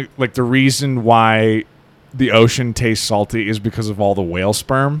saying like the reason why the ocean tastes salty is because of all the whale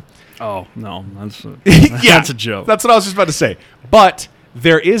sperm. Oh no, that's a joke. That's what I was just about to say. But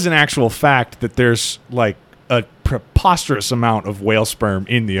there is an actual fact that there's like a preposterous amount of whale sperm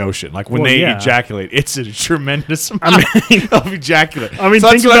in the ocean. Like when they ejaculate, it's a tremendous amount of ejaculate. I mean, so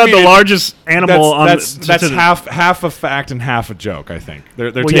think about the largest animal. That's half a fact and half a joke. I think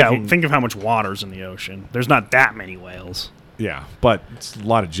they're taking. Think of how much water's in the ocean. There's not that many whales. Yeah, but it's a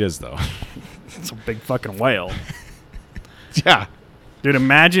lot of jizz though. It's a big fucking whale. Yeah, dude,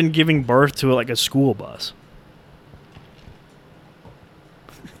 imagine giving birth to like a school bus.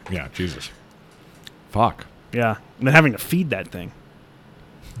 Yeah, Jesus. Fuck. Yeah, and then having to feed that thing.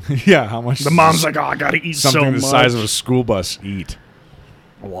 Yeah, how much? The mom's like, oh, I gotta eat so much. Something the size of a school bus eat.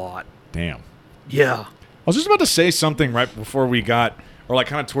 A lot. Damn. Yeah. I was just about to say something right before we got, or like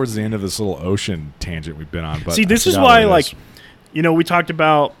kind of towards the end of this little ocean tangent we've been on. But see, this is why, like, you know, we talked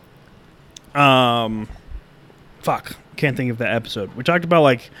about, can't think of that episode. We talked about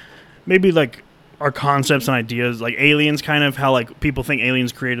like maybe like our concepts and ideas, like aliens, kind of how like people think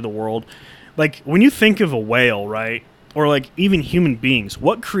aliens created the world. Like, when you think of a whale, right, or, like, even human beings,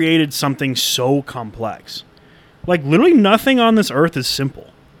 what created something so complex? Like, literally nothing on this earth is simple.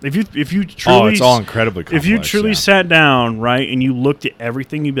 If you truly... Oh, it's all incredibly complex. If you truly sat down, right, and you looked at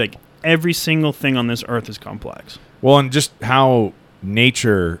everything, you'd be like, every single thing on this earth is complex. Well, and just how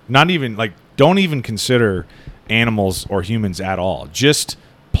nature, not even, like, don't even consider animals or humans at all. Just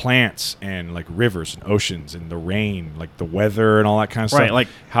plants and like rivers and oceans and the rain, like the weather and all that kind of stuff. Like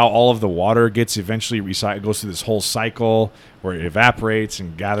how all of the water gets eventually recycled, goes through this whole cycle where it evaporates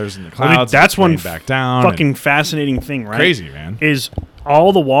and gathers in the clouds. I mean, that's one back down. Fucking fascinating thing, right? Crazy, man. Is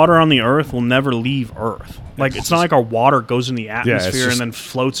all the water on the earth will never leave Earth. Like, it's not like our water goes in the atmosphere and then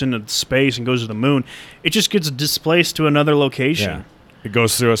floats into space and goes to the moon. It just gets displaced to another location. Yeah. It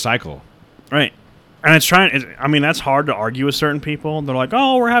goes through a cycle. Right. And that's hard to argue with certain people. They're like,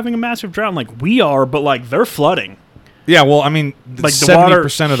 oh, we're having a massive drought. I'm like, we are, but like they're flooding. Yeah, well, I mean, like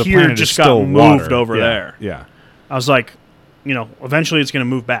 70% of the planet just got moved over there. Yeah. I was like, you know, eventually it's going to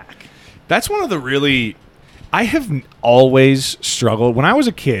move back. That's one of the really... I have always struggled. When I was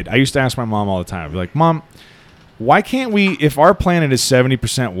a kid, I used to ask my mom all the time. I'd be like, Mom, why can't we... If our planet is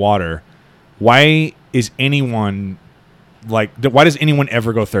 70% water, why is anyone... Like, why does anyone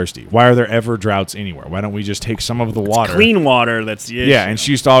ever go thirsty? Why are there ever droughts anywhere? Why don't we just take some of the water? Clean water, that's the issue. Yeah, and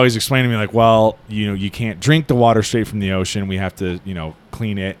she used to always explain to me, like, well, you know, you can't drink the water straight from the ocean. We have to, you know,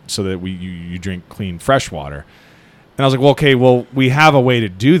 clean it so that you drink clean, fresh water. And I was like, well, okay, well, we have a way to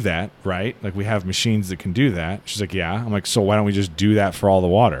do that, right? Like, we have machines that can do that. She's like, yeah. I'm like, so why don't we just do that for all the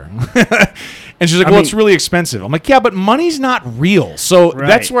water? And she's like, well, it's really expensive. I'm like, yeah, but money's not real. So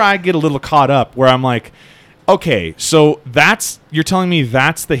that's where I get a little caught up, where I'm like, okay, so you're telling me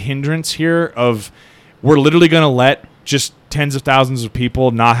that's the hindrance here of we're literally going to let just tens of thousands of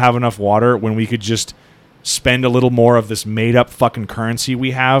people not have enough water when we could just spend a little more of this made-up fucking currency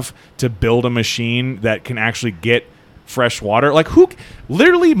we have to build a machine that can actually get fresh water? Like,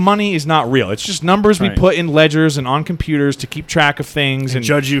 literally money is not real. It's just numbers we put in ledgers and on computers to keep track of things and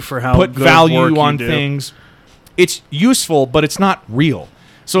judge you for how put value on things. It's useful, but it's not real.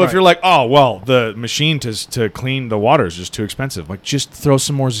 So if you're like, oh, well, the machine to clean the water is just too expensive, like, just throw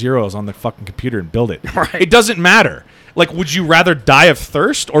some more zeros on the fucking computer and build it. Right. It doesn't matter. Like, would you rather die of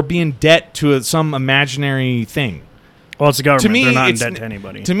thirst or be in debt to some imaginary thing? Well, it's the government. To me, they're not in debt to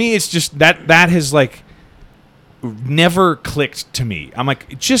anybody. To me, it's just that has like never clicked to me. I'm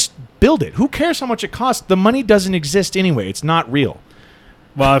like, just build it. Who cares how much it costs? The money doesn't exist anyway. It's not real.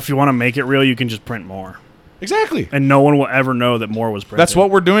 Well, if you want to make it real, you can just print more. Exactly. And no one will ever know that more was printed. That's what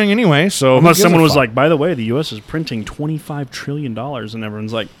we're doing anyway. So unless someone was like, by the way, the U.S. is printing $25 trillion, and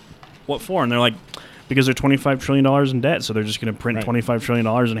everyone's like, what for? And they're like, because they're $25 trillion in debt, so they're just going to print $25 trillion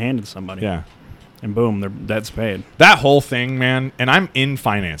and hand it to somebody. Yeah. And boom, their debt's paid. That whole thing, man, and I'm in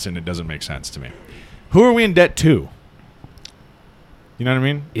finance, and it doesn't make sense to me. Who are we in debt to? You know what I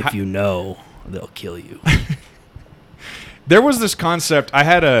mean? If you know, they'll kill you. There was this concept. I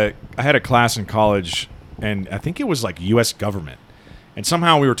had a class in college, and I think it was like U.S. government, and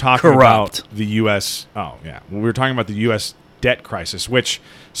somehow we were talking about the U.S. Oh yeah, we were talking about the U.S. debt crisis, which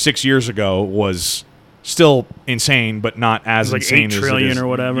 6 years ago was still insane, but not as insane as 8 trillion or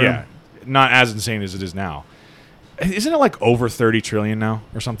whatever. Yeah, not as insane as it is now. Isn't it like over 30 trillion now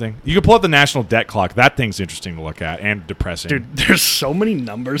or something? You can pull up the national debt clock. That thing's interesting to look at and depressing. Dude, there's so many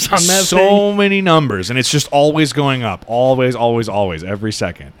numbers on that thing. So many numbers, and it's just always going up. Always, always, always, every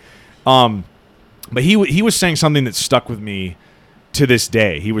second. But he was saying something that stuck with me to this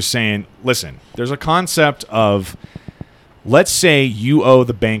day. He was saying, listen, there's a concept of, let's say you owe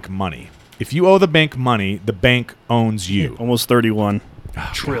the bank money. If you owe the bank money, the bank owns you. Almost 31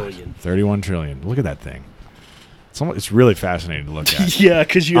 trillion. God, 31 trillion. Look at that thing. It's really fascinating to look at. Yeah,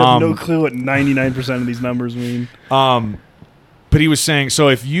 because you have no clue what 99% of these numbers mean. But he was saying, so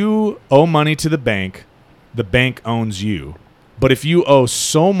if you owe money to the bank owns you. But if you owe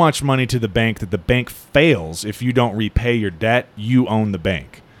so much money to the bank that the bank fails, if you don't repay your debt, you own the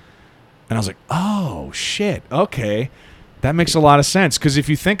bank. And I was like, oh, shit, okay. That makes a lot of sense. Because if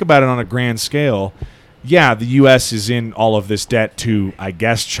you think about it on a grand scale, yeah, the U.S. is in all of this debt to, I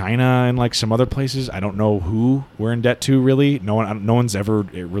guess, China and like some other places. I don't know who we're in debt to, really. No one's ever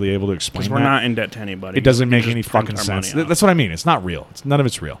really able to explain that. Because we're not in debt to anybody. It doesn't make any fucking sense. That's what I mean. It's not real. None of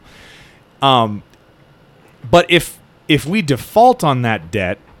it's real. But if we default on that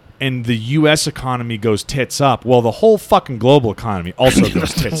debt and the U.S. economy goes tits up, well, the whole fucking global economy also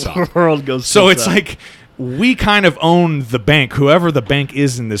goes tits up. The world goes so tits it's up. like we kind of own the bank. Whoever the bank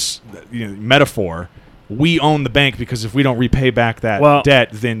is in this metaphor, we own the bank, because if we don't repay back that debt,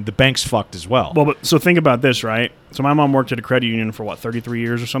 then the bank's fucked as well. Well, so think about this, right? So my mom worked at a credit union for, 33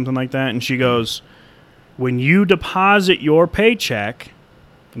 years or something like that, and she goes, when you deposit your paycheck,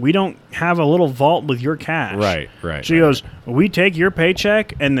 we don't have a little vault with your cash. Right. She goes, we take your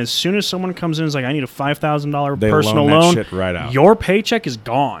paycheck, and as soon as someone comes in and is like, I need a $5,000 personal loan, that shit right out. Your paycheck is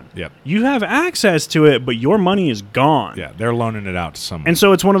gone. Yep. You have access to it, but your money is gone. Yeah, they're loaning it out to someone. And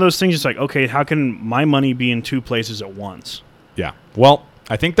so it's one of those things, it's like, okay, how can my money be in two places at once? Yeah. Well,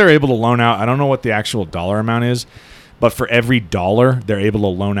 I think they're able to loan out, I don't know what the actual dollar amount is, but for every $1, they're able to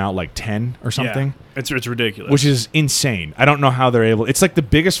loan out like 10 or something. Yeah, it's ridiculous. Which is insane. I don't know how they're able. It's like the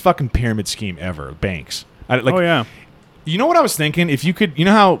biggest fucking pyramid scheme ever. Banks. Oh yeah. You know what I was thinking? If you could, you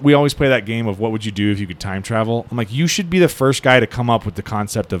know how we always play that game of what would you do if you could time travel? I'm like, you should be the first guy to come up with the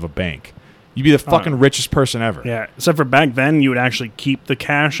concept of a bank. You'd be the fucking richest person ever. Yeah. Except for back then, you would actually keep the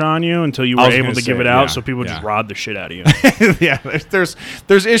cash on you until you were able to give it out, so people would just rob the shit out of you. Yeah.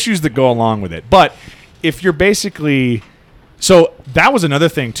 There's issues that go along with it, but if you're basically, so that was another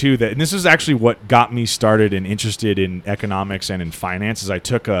thing too, that, and this is actually what got me started and interested in economics and in finance, is I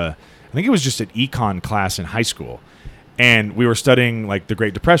took I think it was just an econ class in high school, and we were studying like the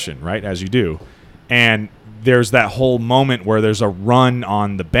Great Depression, right, as you do, and there's that whole moment where there's a run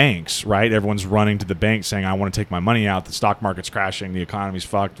on the banks, right? Everyone's running to the bank saying, I want to take my money out, the stock market's crashing, the economy's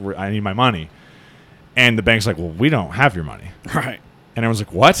fucked, I need my money. And the bank's like, well, we don't have your money. Right. And everyone's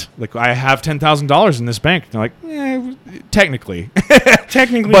like, what? Like, I have $10,000 in this bank. And they're like, technically.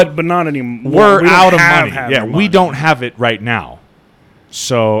 Technically, but not anymore. We're out of money. Yeah, we don't have it right now.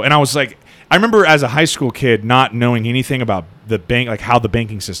 So, and I was like, I remember as a high school kid not knowing anything about the bank, like how the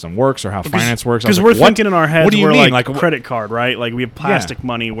banking system works or how finance works. Because we're thinking in our heads, what do you mean? Like a credit card, right? Like we have plastic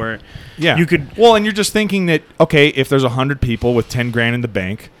money where you could. Well, and you're just thinking that, okay, if there's 100 people with 10 grand in the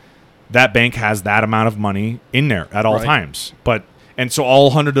bank, that bank has that amount of money in there at all times. And so all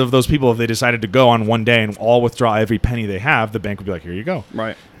 100 of those people, if they decided to go on one day and all withdraw every penny they have, the bank would be like, here you go.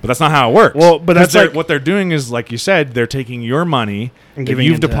 Right. But that's not how it works. Well, but that's what they're doing is, like you said, they're taking your money and that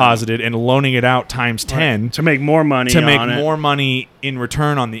you've deposited and loaning it out times 10 to make more money. To make more money in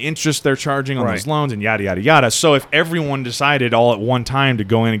return on the interest they're charging on those loans and yada, yada, yada. So if everyone decided all at one time to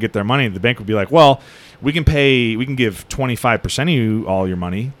go in and get their money, the bank would be like, well, we can give 25% of you all your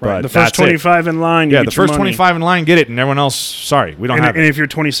money. Right. But the first 25 in line, the first 25 in line, get it. And everyone else, sorry, we don't have it. And if you're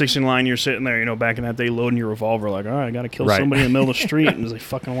 26 in line, you're sitting there, back in that day, loading your revolver, like, all right, I got to kill somebody in the middle of the street, and they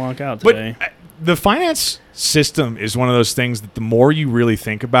fucking walk out today. But the finance system is one of those things that the more you really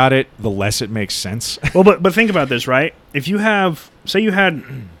think about it, the less it makes sense. Well, but think about this, right? If you have, say you had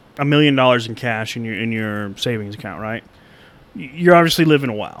 $1 million in cash in your savings account, right? You're obviously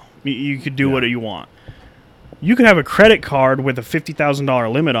living a while. You could do what you want. You could have a credit card with a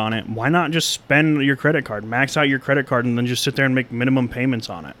 $50,000 limit on it. Why not just spend your credit card, max out your credit card, and then just sit there and make minimum payments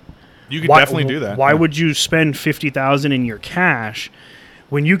on it? You could definitely do that. Why would you spend $50,000 in your cash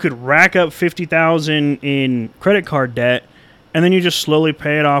when you could rack up $50,000 in credit card debt, and then you just slowly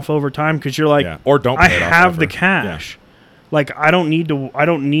pay it off over time because you're like, or don't pay it off. I have the cash. Like, I don't need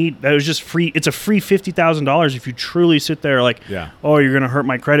that was just free. It's a free $50,000 if you truly sit there like, oh, you're going to hurt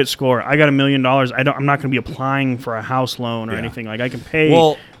my credit score. I got $1 million. I'm not going to be applying for a house loan or anything. Like, I can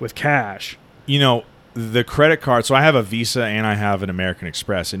pay with cash. The credit card, so I have a Visa and I have an American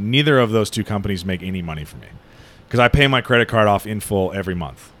Express, and neither of those two companies make any money for me because I pay my credit card off in full every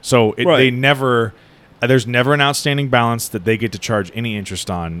month. So there's never an outstanding balance that they get to charge any interest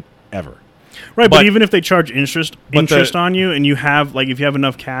on ever. Right, but even if they charge interest on you, and you have if you have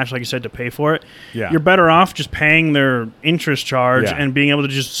enough cash, like you said, to pay for it, you're better off just paying their interest charge and being able to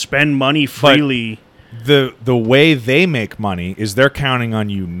just spend money freely. But the way they make money is they're counting on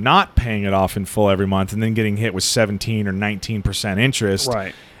you not paying it off in full every month, and then getting hit with 17 or 19% interest,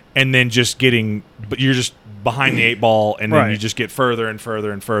 right? And then you're just behind the 8 ball, and then you just get further and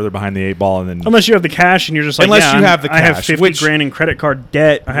further and further behind the 8 ball, and then unless you have the cash and you're just like, you have the cash, I have $50,000 in credit card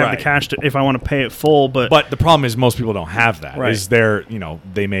debt. I have the cash if I want to pay it full, but the problem is most people don't have that. Right. Is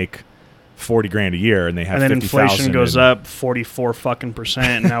they make $40,000 a year and they have, and then inflation goes up 44%,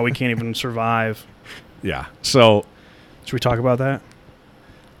 and now we can't even survive. Yeah. So should we talk about that?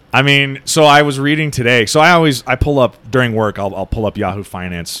 I mean, so I was reading today. So I pull up during work. I'll pull up Yahoo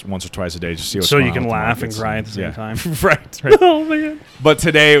Finance once or twice a day just to see what's going on. So you can laugh and cry at the same time. right. Oh man! But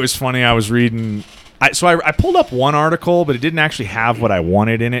today it was funny. I was reading. I pulled up one article, but it didn't actually have what I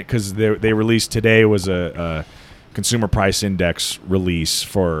wanted in it because they released today was a consumer price index release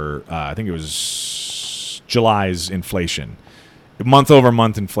for I think it was July's inflation, month over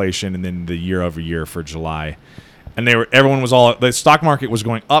month inflation, and then the year over year for July. And the stock market was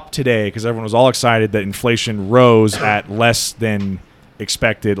going up today because everyone was all excited that inflation rose at less than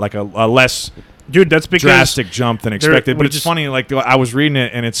expected, like a less drastic jump than expected. But it's funny, like I was reading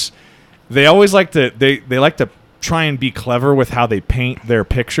it, and they always like to they like to try and be clever with how they paint their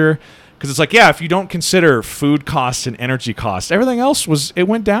picture. Because it's like, if you don't consider food costs and energy costs, everything else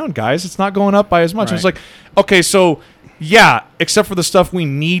went down, guys. It's not going up by as much. Right. It's like, okay, so except for the stuff we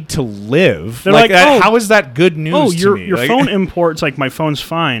need to live. They're like how is that good news to me? Your phone imports, like, my phone's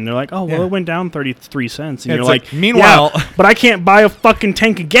fine. They're like, it went down 33 cents. And you're like, meanwhile. But I can't buy a fucking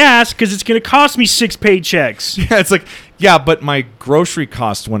tank of gas because it's going to cost me 6 paychecks. Yeah, it's like, but my grocery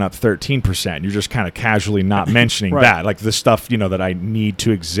cost went up 13%. You're just kind of casually not mentioning that. Like the stuff, that I need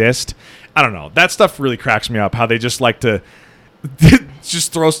to exist. I don't know. That stuff really cracks me up, how they just like to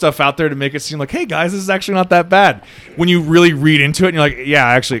just throw stuff out there to make it seem like, hey guys, this is actually not that bad. When you really read into it and you're like,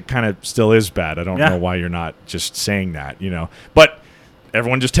 actually it kind of still is bad. I don't know why you're not just saying that, But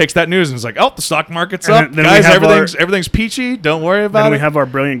everyone just takes that news and is like, the stock market's up. Then guys, everything's peachy. Don't worry about it. Then we have our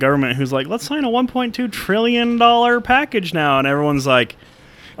brilliant government who's like, let's sign a $1.2 trillion package now. And everyone's like,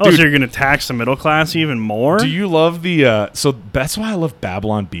 dude, so you're going to tax the middle class even more? Do you love the so that's why I love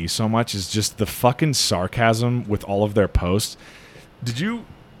Babylon Bee so much, is just the fucking sarcasm with all of their posts. Did you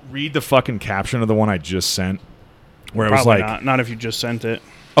read the fucking caption of the one I just sent? Where it was like, not if you just sent it.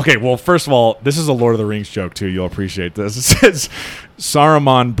 Okay, well, first of all, this is a Lord of the Rings joke too. You'll appreciate this. It says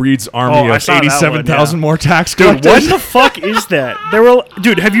Saruman breeds army of 87,000 more tax collectors. Dude, what the fuck is that?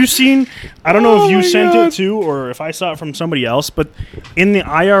 Dude, have you seen? I don't know if you sent it too, or if I saw it from somebody else. But in the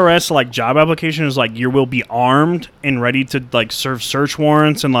IRS job application is you will be armed and ready to serve search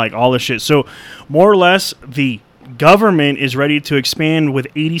warrants and all this shit. So more or less the government is ready to expand with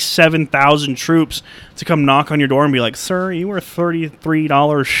 87,000 troops to come knock on your door and be like, sir, you were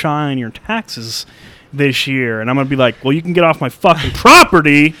 $33 shy on your taxes this year. And I'm going to be like, well, you can get off my fucking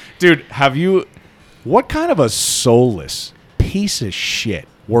property. Dude, what kind of a soulless piece of shit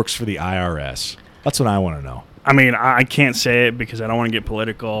works for the IRS? That's what I want to know. I mean, I can't say it because I don't want to get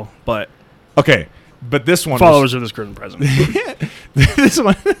political, but okay. But this one, followers of this current president. this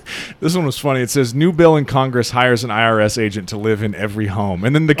one was funny. It says new bill in Congress hires an IRS agent to live in every home,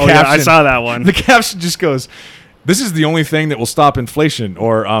 and then the caption. I saw that one. The caption just goes, "This is the only thing that will stop inflation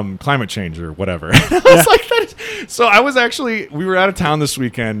or climate change or whatever." I was like, so we were out of town this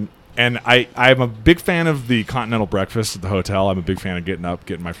weekend. And I'm a big fan of the continental breakfast at the hotel. I'm a big fan of getting up,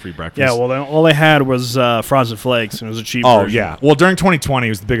 getting my free breakfast. Yeah, well, all they had was Frosted Flakes, and it was a cheap version. Oh, yeah. Well, during 2020, it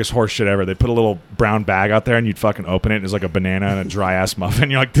was the biggest horse shit ever. They put a little brown bag out there, and you'd fucking open it. It was like a banana and a dry-ass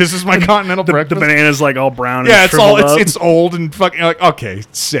muffin. You're like, this is my continental breakfast? The banana's like all brown and it's old and fucking, you're like, okay,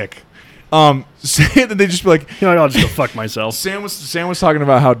 sick. Then they just be like... You're like, I'll just go fuck myself. Sam was talking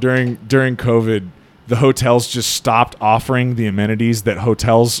about how during COVID... the hotels just stopped offering the amenities that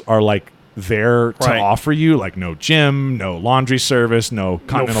hotels are like there to offer you, like no gym, no laundry service, no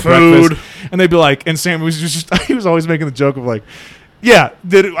continental breakfast. And they'd be like, and Sam was just he was always making the joke of like, yeah,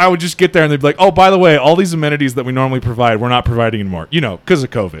 I would just get there and they'd be like, oh, by the way, all these amenities that we normally provide, we're not providing anymore, because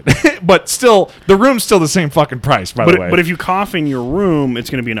of COVID. But still, the room's still the same fucking price, by the way. But if you cough in your room, it's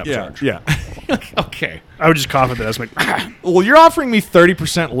going to be an upcharge. Yeah. Okay. I would just cough at this. Like, well, you're offering me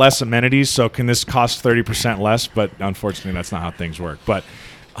 30% less amenities, so can this cost 30% less? But unfortunately, that's not how things work. But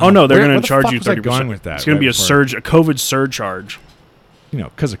no, they're going to charge you 30%. Going with that? It's going to be a COVID surcharge.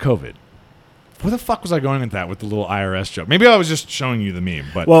 Because of COVID. Where the fuck was I going with that with the little IRS joke? Maybe I was just showing you the meme.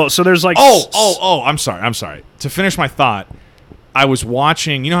 But so there's like... I'm sorry. To finish my thought, I was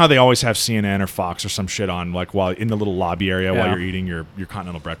watching... You know how they always have CNN or Fox or some shit on like while in the little lobby area while you're eating your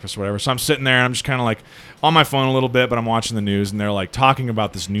continental breakfast or whatever. So I'm sitting there and I'm just kind of like on my phone a little bit, but I'm watching the news and they're like talking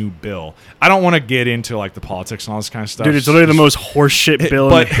about this new bill. I don't want to get into like the politics and all this kind of stuff. Dude, it's literally the most horseshit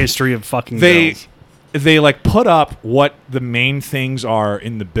bill in the history of fucking bills. They like put up what the main things are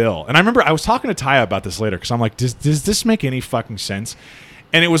in the bill. And I remember I was talking to Taya about this later because I'm like, does this make any fucking sense?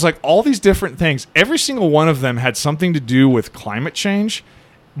 And it was like all these different things. Every single one of them had something to do with climate change,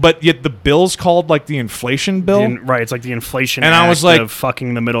 but yet the bill's called like the inflation bill. Right, it's like the inflation and act I was like, of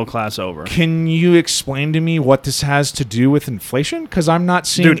fucking the middle class over. Can you explain to me what this has to do with inflation? Because I'm not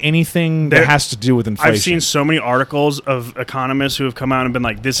seeing anything that has to do with inflation. I've seen so many articles of economists who have come out and been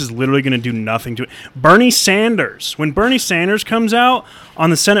like, this is literally going to do nothing to it. Bernie Sanders. When Bernie Sanders comes out on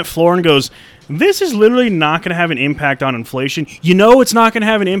the Senate floor and goes... This is literally not going to have an impact on inflation. It's not going to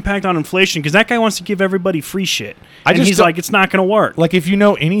have an impact on inflation because that guy wants to give everybody free shit. And he's like, it's not going to work. Like, if you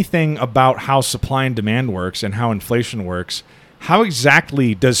know anything about how supply and demand works and how inflation works, how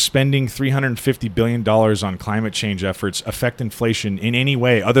exactly does spending $350 billion on climate change efforts affect inflation in any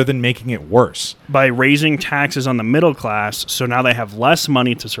way other than making it worse? By raising taxes on the middle class, so now they have less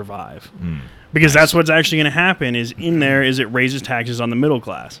money to survive. Because that's what's actually going to happen is it raises taxes on the middle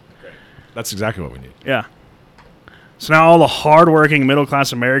class. That's exactly what we need. Yeah. So now all the hardworking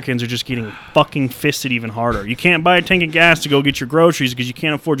middle-class Americans are just getting fucking fisted even harder. You can't buy a tank of gas to go get your groceries because you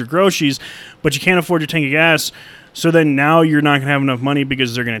can't afford your groceries, but you can't afford your tank of gas. So then now you're not going to have enough money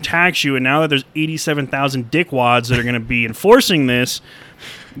because they're going to tax you. And now that there's 87,000 dickwads that are going to be enforcing this,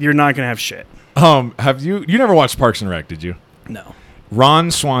 you're not going to have shit. Have you never watched Parks and Rec, did you? No.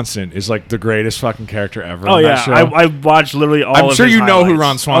 Ron Swanson is like the greatest fucking character ever. Oh, yeah. I watched literally all of his I'm sure you know highlights. who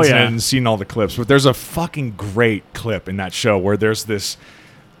Ron Swanson is and seen all the clips, but there's a fucking great clip in that show where there's this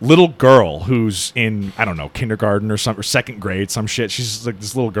little girl who's in, I don't know, kindergarten or second grade, some shit. She's like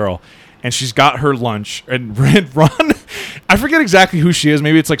this little girl, and she's got her lunch. And Ron, I forget exactly who she is.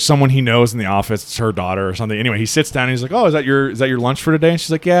 Maybe it's like someone he knows in the office. It's her daughter or something. Anyway, he sits down and he's like, "Oh, is that your lunch for today?" And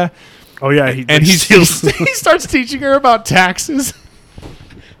she's like, "Yeah." Oh, yeah. He starts teaching her about taxes.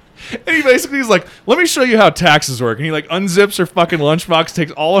 And he basically is like, let me show you how taxes work. And he like unzips her fucking lunchbox,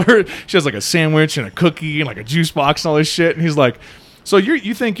 takes all of her. She has like a sandwich and a cookie and like a juice box and all this shit. And he's like, so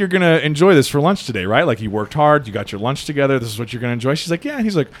you think you're going to enjoy this for lunch today, right? Like you worked hard, you got your lunch together. This is what you're going to enjoy. She's like, yeah. And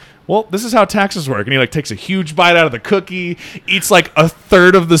he's like, well, this is how taxes work. And he like takes a huge bite out of the cookie, eats like a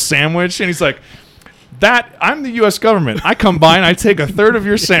third of the sandwich. And he's like, I'm the U.S. government. I come by and I take a third of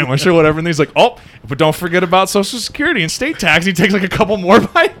your sandwich or whatever. And he's like, oh, but don't forget about Social Security and state tax. He takes like a couple more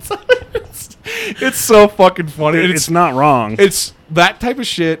bites. It's so fucking funny. It's not wrong. It's that type of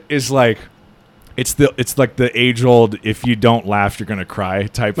shit is like, it's like the age old, if you don't laugh, you're going to cry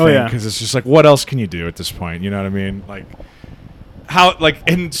type thing. Because it's just like, what else can you do at this point? You know what I mean? Like, how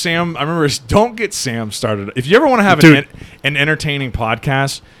and Sam, I remember, don't get Sam started. If you ever want to have an entertaining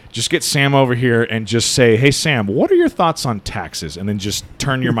podcast, just get Sam over here and just say, hey, Sam, what are your thoughts on taxes? And then just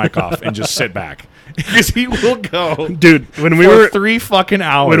turn your mic off and just sit back. Because he will go. Dude, when we were 3 fucking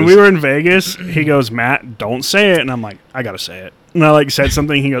hours. When we were in Vegas, he goes, Matt, don't say it. And I'm like, I got to say it. And I said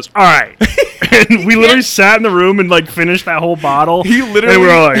something. He goes, all right. And we literally sat in the room and finished that whole bottle. He literally. And we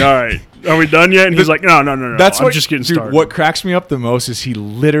were all like, all right. Are we done yet? And he's like, no. That's I'm just getting started. What cracks me up the most is he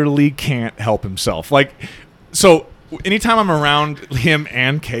literally can't help himself. So anytime I'm around him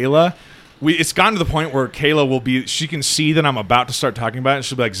and Kayla, it's gotten to the point where Kayla she can see that I'm about to start talking about it, and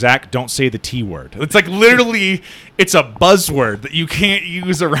she'll be like, Zach, don't say the T word. It's literally, it's a buzzword that you can't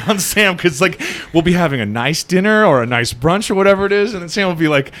use around Sam, because we'll be having a nice dinner or a nice brunch or whatever it is, and then Sam will be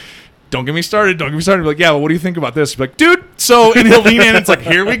like, don't get me started. Be like, yeah, well, what do you think about this? Be like, dude, and he'll lean in, and it's like,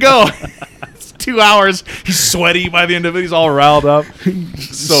 here we go. It's 2 hours. He's sweaty by the end of it. He's all riled up.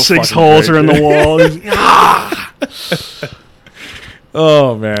 So 6 holes are in the wall.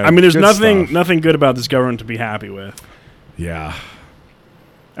 Oh, man. I mean, there's nothing good about this government to be happy with. Yeah.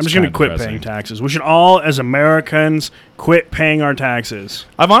 I'm just going to quit paying taxes. We should all, as Americans, quit paying our taxes.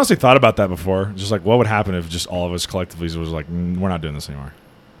 I've honestly thought about that before. Just what would happen if just all of us collectively was like, we're not doing this anymore.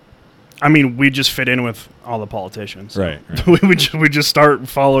 I mean, we just fit in with all the politicians. Right. we just start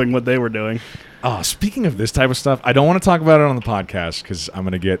following what they were doing. Oh, speaking of this type of stuff, I don't want to talk about it on the podcast because I'm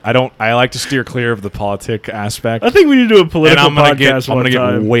going to get... I like to steer clear of the politic aspect. I think we need to do a political podcast I'm going to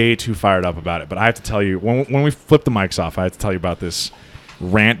get way too fired up about it. But I have to tell you, when we flip the mics off, I have to tell you about this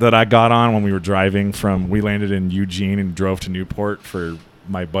rant that I got on when we were driving we landed in Eugene and drove to Newport for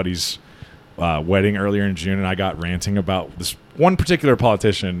my buddy's wedding earlier in June, and I got ranting about this one particular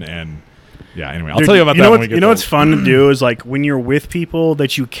politician. And yeah, anyway, I'll tell you about that when we get You know what's fun to do is when you're with people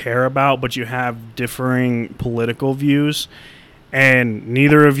that you care about, but you have differing political views, and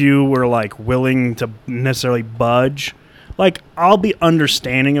neither of you were willing to necessarily budge. I'll be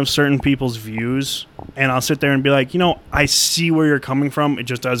understanding of certain people's views, and I'll sit there and be like, I see where you're coming from. It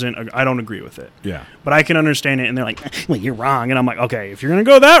just I don't agree with it. Yeah. But I can understand it, and they're like, well, you're wrong. And I'm like, okay, if you're going to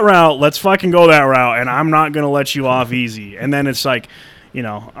go that route, let's fucking go that route, and I'm not going to let you off easy. And then it's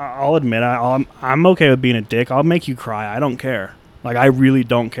I'll admit I'm okay with being a dick. I'll make you cry. I don't care. I really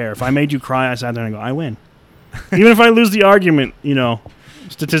don't care. If I made you cry, I sat there and go, I win. Even if I lose the argument,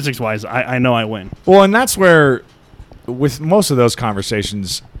 statistics-wise, I know I win. Well, and that's where... with most of those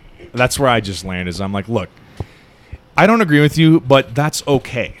conversations, that's where I just land. Is I'm like, look, I don't agree with you, but that's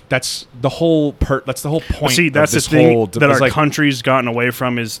okay. That's the whole that's the whole point. See, that's the thing that our country's gotten away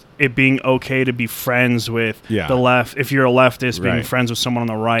from, is it being okay to be friends with the left. If you're a leftist, being friends with someone on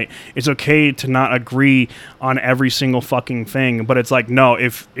the right, it's okay to not agree on every single fucking thing. But it's no,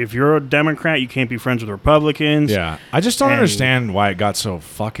 if you're a Democrat, you can't be friends with Republicans. Yeah, I just don't understand why it got so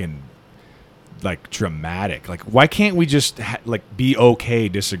fucking dramatic. Why can't we just be okay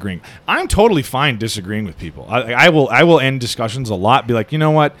disagreeing? I'm totally fine disagreeing with people. I will end discussions a lot, be like, you know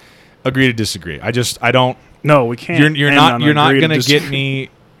what, agree to disagree. I don't. No, we can't. You're not going to get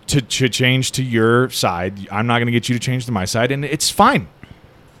me to change to your side. I'm not going to get you to change to my side, and it's fine.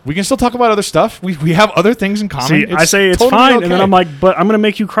 We can still talk about other stuff. We have other things in common. See, I say it's totally fine, okay. And then I'm like, but I'm going to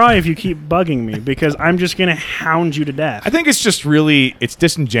make you cry if you keep bugging me, because I'm just going to hound you to death. I think it's just it's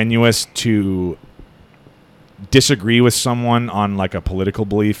disingenuous to disagree with someone on a political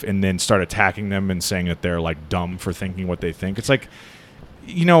belief and then start attacking them and saying that they're dumb for thinking what they think. It's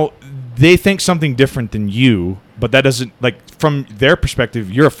they think something different than you, but that doesn't, from their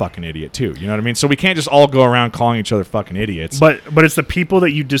perspective, you're a fucking idiot too. You know what I mean? So we can't just all go around calling each other fucking idiots. But it's the people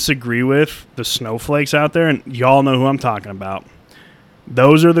that you disagree with, the snowflakes out there, and y'all know who I'm talking about.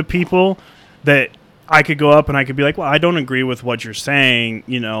 Those are the people that I could go up and I could be like, well, I don't agree with what you're saying,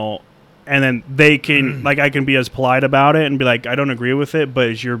 and then they can, I can be as polite about it and be like, I don't agree with it, but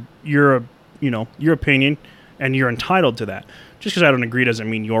it's your opinion, and you're entitled to that. Just because I don't agree doesn't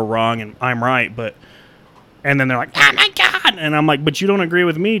mean you're wrong and I'm right. And then they're like, oh my God. And I'm like, but you don't agree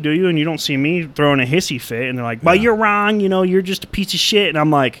with me, do you? And you don't see me throwing a hissy fit. And they're like, well, you're wrong. You're just a piece of shit. And I'm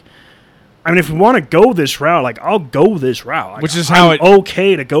like, I mean, if we want to go this route, I'll go this route. Which is how it's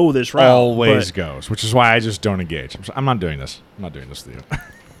okay to go this route. Always goes, which is why I just don't engage. I'm not doing this. I'm not doing this to you.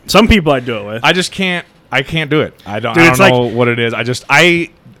 Some people I do it with. I just can't. I can't do it. I don't know what it is. I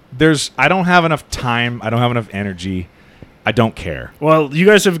don't have enough time. I don't have enough energy. I don't care. Well, you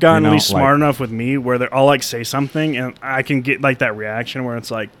guys have gotten at least smart enough with me where I'll say something and I can get that reaction where it's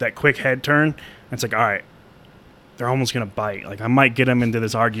that quick head turn. And it's all right. they're almost gonna bite. Like I might get them into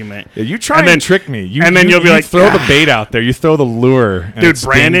this argument. Yeah, you try and trick me. You'll be like, throw the bait out there. You throw the lure. Dude,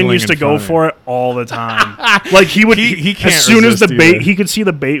 Brandon used to go for it all the time. Like he would. He can't as soon as the bait, either. he could see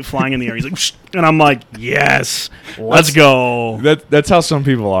the bait flying in the air. He's like, Shh, and I'm like, yes, let's go. That's how some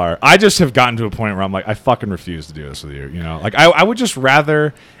people are. I just have gotten to a point where I'm like, I fucking refuse to do this with you. You know, like I would just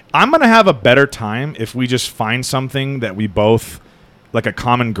rather. I'm gonna have a better time if we just find something that we both like a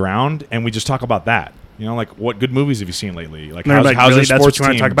common ground, and we just talk about that. You know, like what good movies have you seen lately? Like how's really, your that's what sports you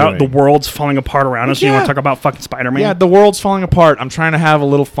want to team talk about? doing? The world's falling apart around us. And you want to talk about fucking Spider-Man? Yeah, the world's falling apart. I'm trying to have a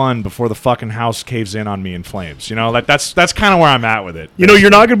little fun before the fucking house caves in on me in flames. You know, like that's kind of where I'm at with it. You know, you're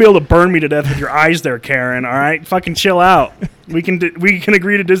not gonna be able to burn me to death with your eyes there, Karen. All right, fucking chill out. We can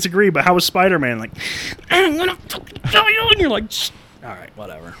agree to disagree. But how was Spider-Man? Like, I'm gonna fucking tell you, and you're like, shh. All right,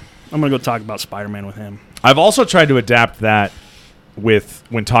 whatever. I'm gonna go talk about Spider-Man with him. I've also tried to adapt that with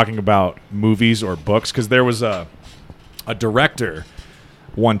when talking about movies or books, because there was a director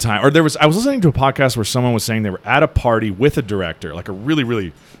one time, or I was listening to a podcast where someone was saying they were at a party with a director, like a really,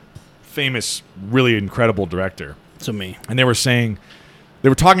 really famous, really incredible director. To me. And they were saying, they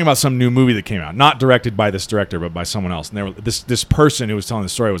were talking about some new movie that came out, not directed by this director, but by someone else. And they were, this person who was telling the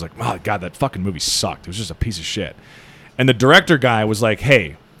story was like, oh, God, that fucking movie sucked. It was just a piece of shit. And the director guy was like,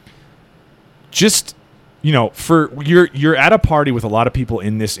 hey, just, you know, you're at a party with a lot of people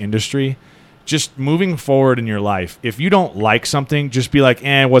in this industry. Just moving forward in your life, if you don't like something, just be like,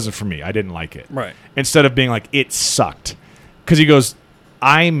 it wasn't for me. I didn't like it. Right. Instead of being like, it sucked. Because he goes,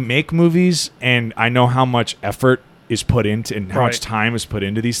 I make movies, and I know how much effort is put into and how much time is put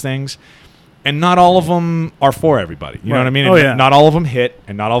into these things. And not all of them are for everybody. You know what I mean? Oh, yeah. Not all of them hit,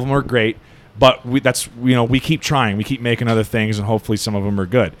 and not all of them are great. But we keep trying. We keep making other things, and hopefully some of them are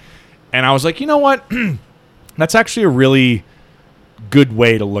good. And I was like, you know what? That's actually a really good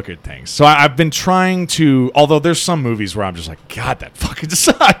way to look at things. So I've been trying to, although there's some movies where I'm just like, God, that fucking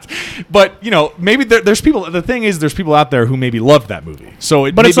sucked. But, you know, maybe there's people, the thing is there's people out there who maybe loved that movie. So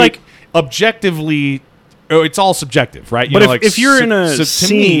it's like objectively, it's all subjective, right? But if you're in a to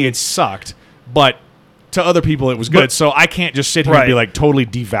scene, me, it sucked. But to other people, it was good. So I can't just sit here and be like totally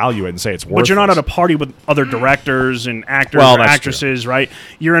devalue it and say it's worthless. But you're not at a party with other directors and actors or actresses, right?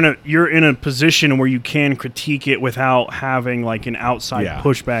 You're in a position where you can critique it without having like an outside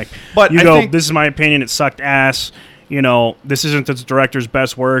pushback. But you go, this is my opinion. It sucked ass. You know, this isn't the director's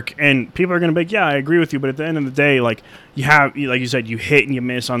best work, and people are going to be like, yeah, I agree with you. But at the end of the day, like like you said, you hit and you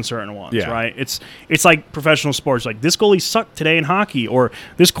miss on certain ones, right? It's like professional sports. Like this goalie sucked today in hockey, or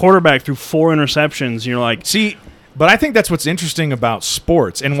this quarterback threw 4 interceptions. And you're like, see, but I think that's what's interesting about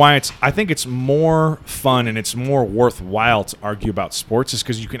sports, and why I think it's more fun and it's more worthwhile to argue about sports is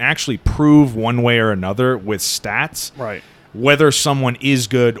because you can actually prove one way or another with stats, right, whether someone is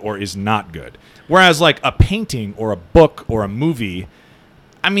good or is not good. Whereas like a painting or a book or a movie,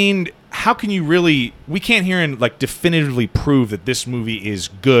 I mean, how can you really, we can't hear and like definitively prove that this movie is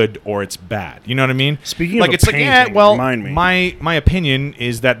good or it's bad. You know what I mean? Speaking like, of it's painting, like, well, remind me. My opinion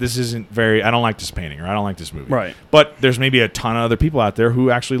is that this isn't very, I don't like this painting or I don't like this movie. Right. But there's maybe a ton of other people out there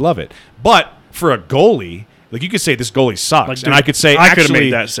who actually love it. But for a goalie, like you could say this goalie sucks, like, dude, and I could say I could have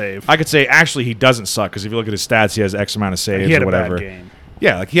made that save. I could say actually he doesn't suck because if you look at his stats, he has X amount of saves or whatever. He had a bad game.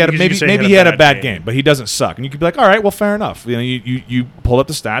 Yeah, like he had maybe he had a bad game, but he doesn't suck. And you could be like, all right, well, fair enough. You know, you pull up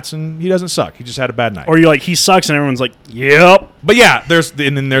the stats and he doesn't suck. He just had a bad night. Or you're like, he sucks, and everyone's like, yep. But yeah, there's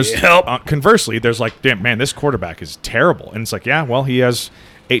conversely, there's like, damn man, this quarterback is terrible, and it's like, yeah, well, he has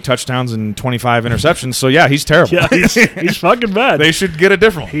 8 touchdowns and 25 interceptions, so yeah, he's terrible. Yeah, he's fucking bad. They should get a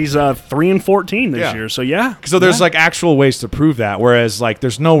different one. He's 3-14 this year, so yeah. So there's like actual ways to prove that, whereas like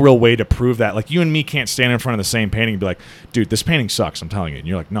there's no real way to prove that. Like you and me can't stand in front of the same painting and be like, dude, this painting sucks. I'm telling you, and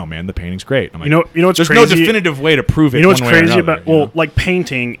you're like, no man, the painting's great. I'm like, you know what's there's crazy? no definitive way to prove it. You know what's crazy about like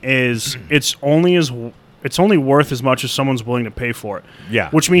painting is it's only worth as much as someone's willing to pay for it. Yeah,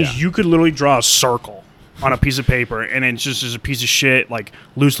 which means you could literally draw a circle on a piece of paper, and it's just a piece of shit, like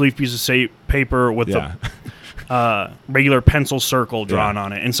loose leaf piece of paper with the regular pencil circle drawn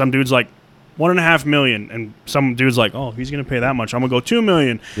on it. And some dude's like, $1.5 million, and some dude's like, oh, if he's gonna pay that much, I'm gonna go $2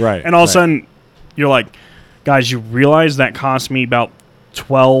 million. Right. And all of a sudden, you're like, guys, you realize that cost me about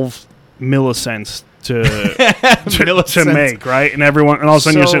 12 millicents to make, right? And all of a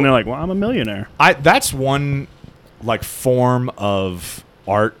sudden you're sitting there like, well, I'm a millionaire. That's one like form of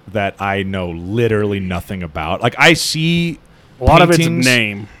art that I know literally nothing about. Like I see a lot of it's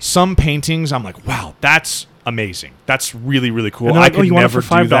name. Some paintings I'm like, wow, that's amazing. That's really, really cool. And I like, could you never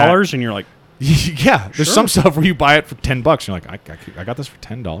want it for $5, and you're like, yeah. There's some stuff where you buy it for $10. You're like, I got this for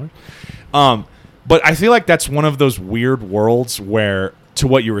 $10. But I feel like that's one of those weird worlds where, to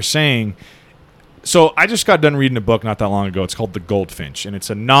what you were saying, So I just got done reading a book not that long ago. It's called The Goldfinch, and it's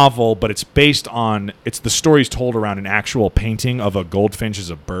a novel, but it's based on the story's told around an actual painting of a goldfinch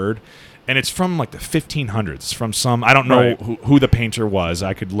as a bird, and it's from like the 1500s. It's from some, I don't know who the painter was.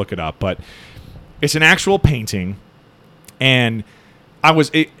 I could look it up, but it's an actual painting, and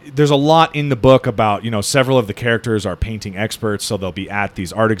there's a lot in the book about, several of the characters are painting experts, so they'll be at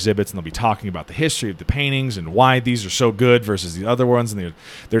these art exhibits and they'll be talking about the history of the paintings and why these are so good versus the other ones, and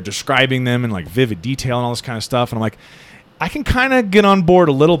they're describing them in like vivid detail and all this kind of stuff. And I'm like, I can kind of get on board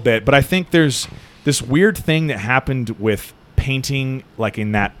a little bit, but I think there's this weird thing that happened with painting, like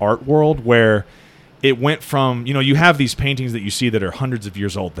in that art world, where it went from, you have these paintings that you see that are hundreds of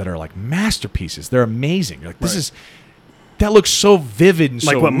years old that are like masterpieces. They're amazing. You're like, that looks so vivid and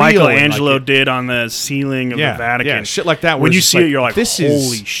like so what real. Michelangelo did on the ceiling of the Vatican. Yeah, shit like that. When you see it, you're like,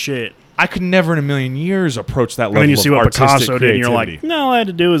 holy shit. I could never in a million years approach that level of artistic creativity. And then you see what Picasso did, and you're like, no, all I had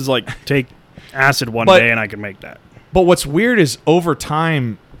to do is like take acid one day and I could make that. But what's weird is over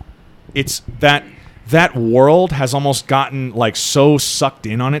time, it's that world has almost gotten like so sucked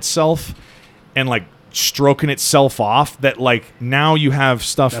in on itself and like stroking itself off that like now you have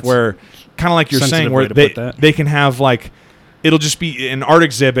stuff where, kind of like you're saying, where they can have like, it'll just be an art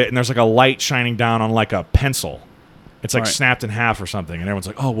exhibit and there's like a light shining down on like a pencil. It's like snapped in half or something, and everyone's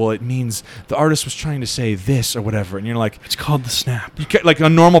like, oh, well, it means the artist was trying to say this or whatever. And you're like, it's called the snap. Like a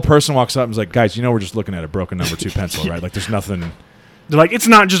normal person walks up and is like, guys, we're just looking at a broken number 2 pencil, right? Like there's nothing. They're like, it's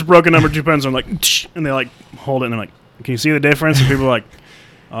not just broken number 2 pencil. I'm like, and they like hold it and they're like, can you see the difference? And people are like,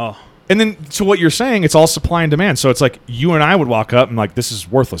 oh. And then to what you're saying, it's all supply and demand. So it's like you and I would walk up and like, this is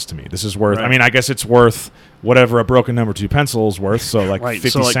worthless to me. This is worth, I mean, I guess it's worth whatever a broken number 2 pencil is worth. So like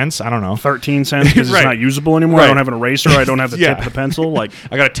 50 cents, I don't know. 13 cents because it's not usable anymore. I don't have an eraser. I don't have the tip of the pencil. Like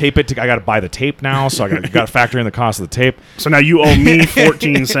I got to tape it. I got to buy the tape now. So I got to factor in the cost of the tape. So now you owe me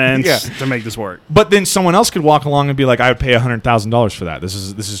 14 cents to make this work. But then someone else could walk along and be like, I would pay $100,000 for that. This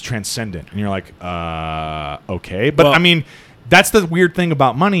is transcendent. And you're like, okay. But I mean, that's the weird thing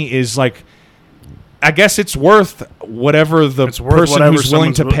about money is like, I guess it's worth whatever the person who's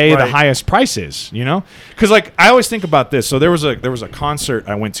willing to pay the highest price is, Because like I always think about this. So there was a concert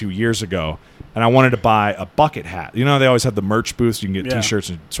I went to years ago, and I wanted to buy a bucket hat. They always have the merch booths. You can get T-shirts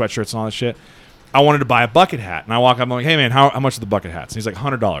and sweatshirts and all that shit. I wanted to buy a bucket hat, and I walk up. I'm like, hey man, how much are the bucket hats? And he's like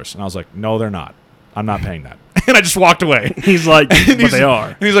 $100, and I was like, no, they're not. I'm not paying that. And I just walked away. He's like, but they are.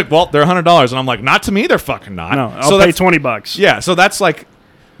 And he's like, well, they're $100, and I'm like, not to me, they're fucking not. No, I'll pay $20. Yeah, so that's like.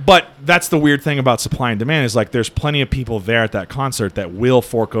 But that's the weird thing about supply and demand is like there's plenty of people there at that concert that will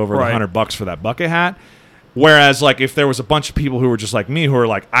fork over the $100 for that bucket hat. Whereas like if there was a bunch of people who were just like me who are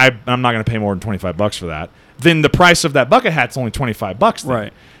like I'm not going to pay more than $25 for that, then the price of that bucket hat's only $25 then,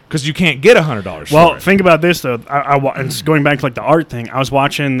 right? Because you can't get $100. Well, think about this though. And going back to like the art thing, I was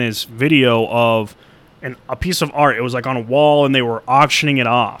watching this video of a piece of art. It was like on a wall and they were auctioning it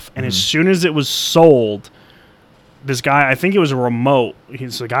off. And as soon as it was sold, this guy, I think it was a remote.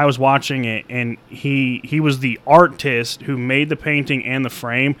 The guy was watching it, and he was the artist who made the painting and the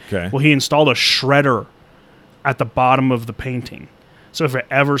frame. Okay. Well, he installed a shredder at the bottom of the painting, so if it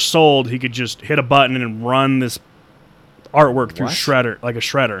ever sold, he could just hit a button and run this artwork through a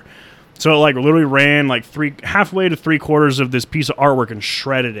shredder. So it like literally ran like halfway to 3/4 of this piece of artwork and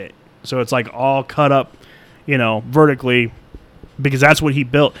shredded it. So it's like all cut up, vertically, because that's what he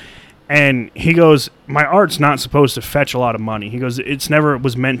built. And he goes, my art's not supposed to fetch a lot of money. He goes, it's never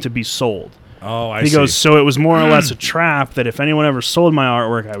was meant to be sold. Oh, I see. He goes, so it was more or less a trap that if anyone ever sold my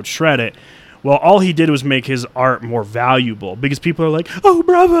artwork, I would shred it. Well, all he did was make his art more valuable because people are like, oh,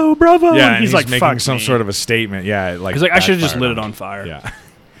 bravo, bravo. Yeah, and he's like, making some sort of a statement. Yeah, like he's like, I should have just lit it on fire. Yeah,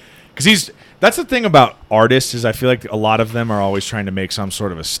 because that's the thing about artists is I feel like a lot of them are always trying to make some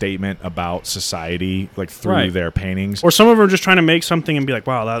sort of a statement about society, like through their paintings. Or some of them are just trying to make something and be like,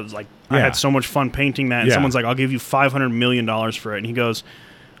 wow, that was like, I had so much fun painting that. And someone's like, I'll give you $500 million for it. And he goes,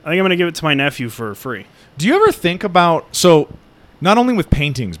 I think I'm going to give it to my nephew for free. Do you ever think about, so not only with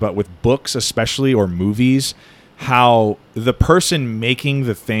paintings, but with books especially or movies, how the person making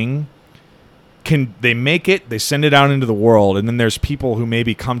the thing they make it, they send it out into the world, and then there's people who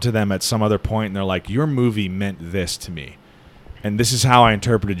maybe come to them at some other point and they're like, your movie meant this to me, and this is how I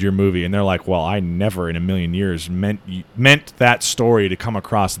interpreted your movie. And they're like, well, I never in a million years meant that story to come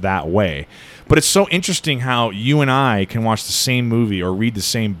across that way. But it's so interesting how you and I can watch the same movie or read the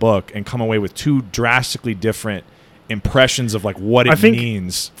same book and come away with two drastically different impressions of like what it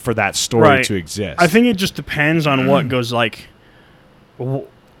means for that story to exist. I think it just depends on what goes like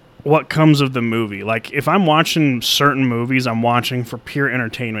what comes of the movie. Like if I'm watching certain movies, I'm watching for pure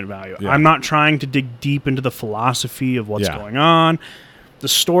entertainment value. I'm not trying to dig deep into the philosophy of what's going on. the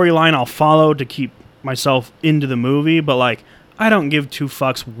storyline I'll follow to keep myself into the movie, but like I don't give two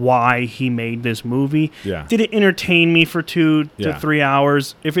fucks why he made this movie. Yeah. Did it entertain me for 2 to 3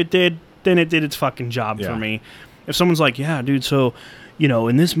 hours? If it did, then it did its fucking job for me. If someone's like, yeah, dude, so, you know,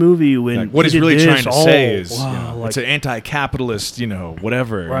 in this movie when like, what he's really trying to say is, wow, you know, like, it's an anti-capitalist, you know,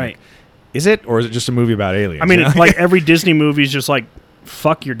 whatever. Right. Like, is it, or is it just a movie about aliens? I mean, you know? like every Disney movie is just like,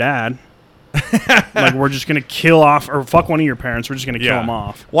 fuck your dad. Like, we're just going to kill off, or fuck one of your parents, we're just going to kill them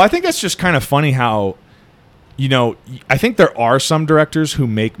off. Well, I think that's just kind of funny how, you know, I think there are some directors who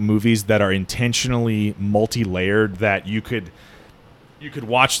make movies that are intentionally multi-layered, that you could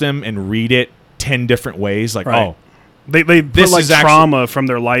watch them and read it 10 different ways. Like, right. oh, they put like trauma from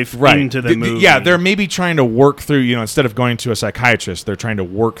their life into the movie. Yeah, they're maybe trying to work through, you know, instead of going to a psychiatrist, they're trying to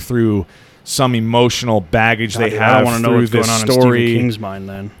work through some emotional baggage they have. I want to know what's going on story. in Stephen King's mind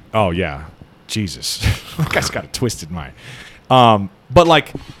then. Oh, yeah. Jesus. That guy's got a twisted mind. But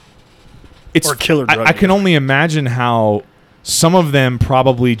like, it's, or killer drug. I can only imagine how some of them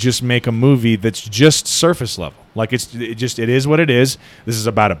probably just make a movie that's just surface level. Like it is what it is. This is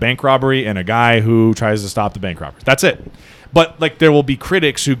about a bank robbery and a guy who tries to stop the bank robbers. That's it. But like there will be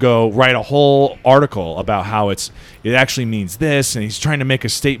critics who go write a whole article about how it actually means this, and he's trying to make a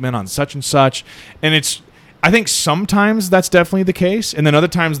statement on such and such. And I think sometimes that's definitely the case, and then other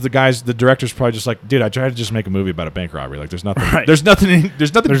times the director's probably just like, dude, I tried to just make a movie about a bank robbery. Like, there's nothing, right. There's nothing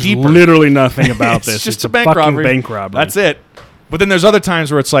deeper. Literally nothing about it's this. Just it's a bank fucking robbery. Bank robbery. That's it. But then there's other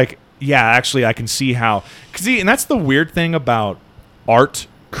times where it's like, yeah, actually, I can see how. And that's the weird thing about art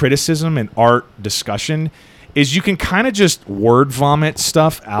criticism and art discussion is you can kind of just word vomit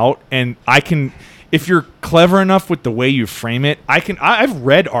stuff out, and if you're clever enough with the way you frame it, I've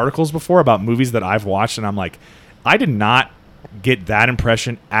read articles before about movies that I've watched, and I'm like, I did not get that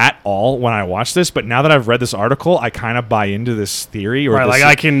impression at all when I watched this, but now that I've read this article, I kind of buy into this theory or like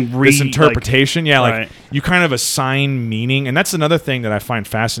I can read this interpretation. Like You kind of assign meaning, and that's another thing that I find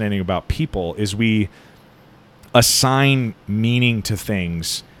fascinating about people is we assign meaning to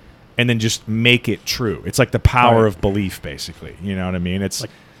things and then just make it true. It's like the power of belief, basically. You know what I mean? It's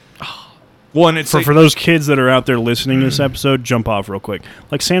like, well, and it's for those kids that are out there listening to this episode, jump off real quick.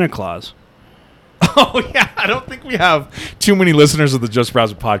 Like Santa Claus. Oh, yeah. I don't think we have too many listeners of the Just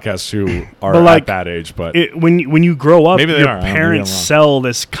Browser podcast who are at that age. But when you grow up, maybe your parents sell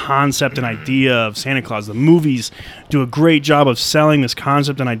this concept and idea of Santa Claus. The movies do a great job of selling this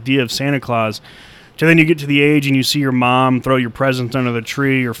concept and idea of Santa Claus. So then you get to the age and you see your mom throw your presents under the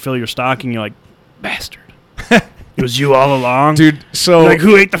tree or fill your stocking. You're like, bastard. It was you all along? Dude, so... Like,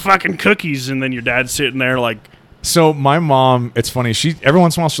 who ate the fucking cookies? And then your dad's sitting there like... So my mom, it's funny. Every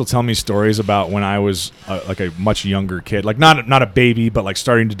once in a while she'll tell me stories about when I was like a much younger kid, like not a baby, but like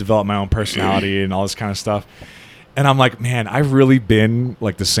starting to develop my own personality and all this kind of stuff. And I'm like, man, I've really been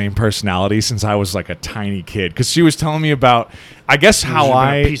like the same personality since I was like a tiny kid. Because she was telling me about, I guess how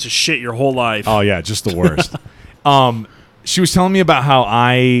You've been a piece of shit your whole life. Oh yeah, just the worst. She was telling me about how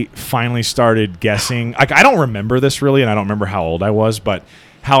I finally started guessing. Like I don't remember this really, and I don't remember how old I was, but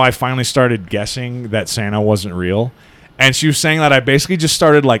how I finally started guessing that Santa wasn't real. And she was saying that I basically just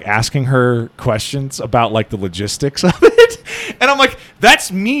started like asking her questions about like the logistics of it. And I'm like,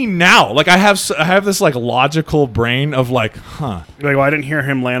 that's me now. Like I have this like logical brain of like, huh. You're like, well, I didn't hear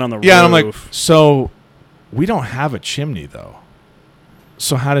him land on the roof. Yeah, and I'm like, so we don't have a chimney though.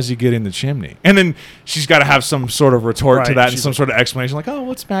 So how does he get in the chimney? And then she's got to have some sort of retort to that and some sort of explanation like, oh,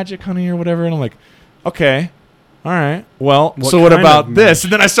 what's magic, honey, or whatever. And I'm like, okay. All right. Well, so what about this?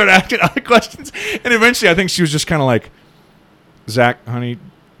 And then I started asking other questions, and eventually, I think she was just kind of like, "Zach, honey,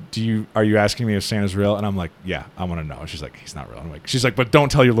 are you asking me if Santa's real?" And I'm like, "Yeah, I want to know." She's like, "He's not real." I'm like, "She's like, but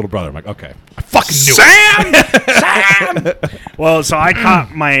don't tell your little brother." I'm like, "Okay." I fucking knew it. Sam. Well, so I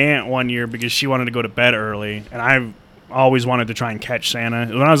caught my aunt one year because she wanted to go to bed early, and I've always wanted to try and catch Santa.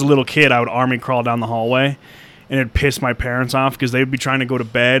 When I was a little kid, I would army crawl down the hallway. And it'd piss my parents off because they'd be trying to go to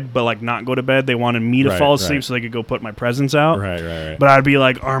bed, but like not go to bed. They wanted me to fall asleep so they could go put my presents out. Right. But I'd be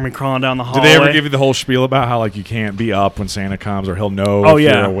like army crawling down the hallway. Did they ever give you the whole spiel about how like you can't be up when Santa comes, or he'll know if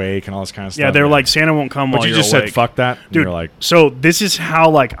you're awake and all this kind of stuff? Yeah, they're like Santa won't come while you're awake. But you just said fuck that, dude. You're like, so this is how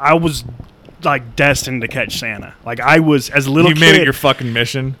like I was like destined to catch Santa. Like I was as a little kid. You made it your fucking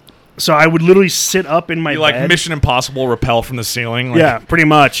mission. So I would literally sit up in my bed. Like Mission Impossible, rappel from the ceiling. Like, yeah, pretty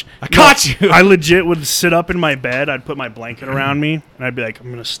much. I caught you. I legit would sit up in my bed. I'd put my blanket around me, and I'd be like, I'm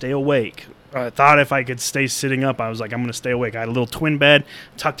going to stay awake. I thought if I could stay sitting up, I was like, I'm going to stay awake. I had a little twin bed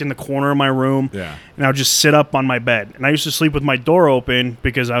tucked in the corner of my room, and I would just sit up on my bed. And I used to sleep with my door open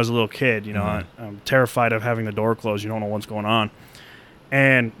because I was a little kid. You know, I'm terrified of having the door closed. You don't know what's going on.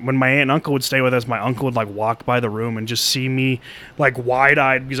 And when my aunt and uncle would stay with us, my uncle would like walk by the room and just see me like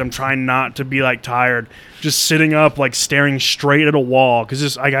wide-eyed because I'm trying not to be like tired, just sitting up like staring straight at a wall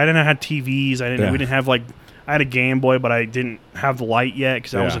because I didn't have TVs. We didn't have like I had a Game Boy, but I didn't have the light yet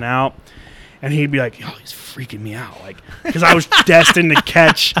because I wasn't out. And he'd be like, "Oh, he's freaking me out," like because I was destined to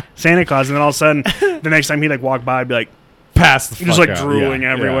catch Santa Claus. And then all of a sudden, the next time he'd like walk by, I'd be like, "Pass the fuck just like out." drooling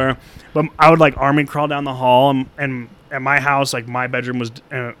everywhere. Yeah. But I would like army crawl down the hall and at my house, like my bedroom was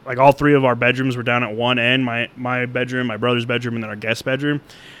like all three of our bedrooms were down at one end. My bedroom, my brother's bedroom, and then our guest bedroom.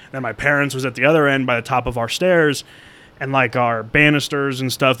 And then my parents was at the other end by the top of our stairs, and like our banisters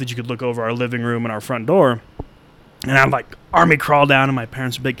and stuff that you could look over our living room and our front door. And I'd like army crawl down, and my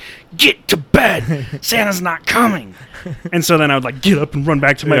parents would be like, "Get to bed, Santa's not coming." And so then I would like get up and run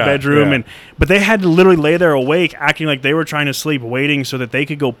back to my bedroom, but they had to literally lay there awake, acting like they were trying to sleep, waiting so that they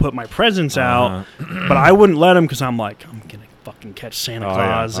could go put my presents out. But I wouldn't let them because I'm like, I'm gonna fucking catch Santa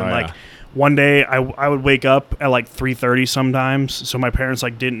Claus. And one day I would wake up at like 3:30 sometimes, so my parents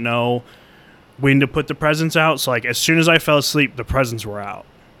like didn't know when to put the presents out. So like as soon as I fell asleep, the presents were out,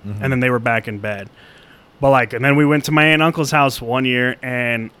 and then they were back in bed. But like, and then we went to my aunt and uncle's house one year,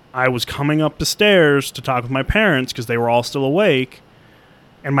 and I was coming up the stairs to talk with my parents because they were all still awake,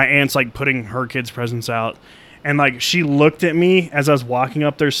 and my aunt's like putting her kids' presents out, and like she looked at me as I was walking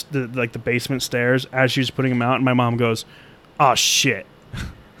up there, the basement stairs as she was putting them out, and my mom goes, "Oh shit,"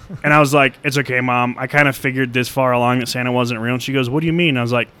 and I was like, "It's okay, Mom. I kind of figured this far along that Santa wasn't real." And she goes, "What do you mean?" And I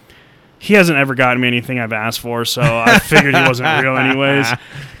was like, "He hasn't ever gotten me anything I've asked for, so I figured he wasn't real anyways."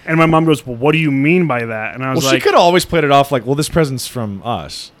 And my mom goes, "Well, what do you mean by that?" And I was like, she could have always played it off like, "Well, this present's from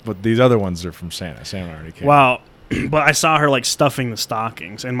us, but these other ones are from Santa. Santa already came." Wow. But I saw her like stuffing the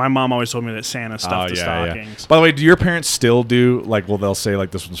stockings, and my mom always told me that Santa stuffed the stockings. By the way, do your parents still do like? Well, they'll say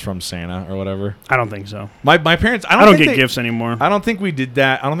like this one's from Santa or whatever. I don't think so. My parents, I don't get gifts anymore. I don't think we did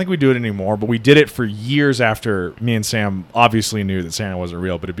that. I don't think we do it anymore. But we did it for years after me and Sam obviously knew that Santa wasn't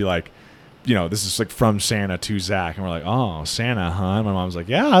real. But it'd be like, you know, this is like from Santa to Zach, and we're like, "Oh, Santa, huh?" And my mom's like,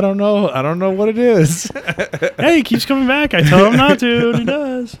 "Yeah, I don't know what it is." Hey, he keeps coming back. I tell him not to, and he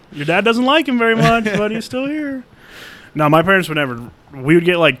does. Your dad doesn't like him very much, but he's still here. No, my parents would never. We would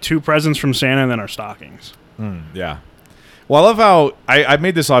get like 2 presents from Santa and then our stockings. Yeah. Well, I love how I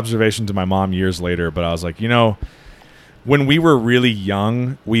made this observation to my mom years later, but I was like, you know, when we were really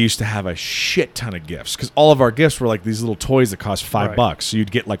young, we used to have a shit ton of gifts because all of our gifts were like these little toys that cost $5. So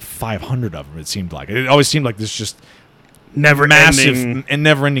you'd get like 500 of them. It seemed like it always seemed like this just massive and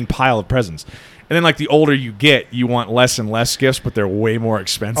never-ending pile of presents. And then like the older you get, you want less and less gifts, but they're way more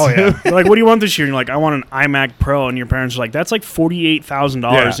expensive. Oh yeah. They're like, "What do you want this year?" And you're like, "I want an iMac Pro," and your parents are like, "That's like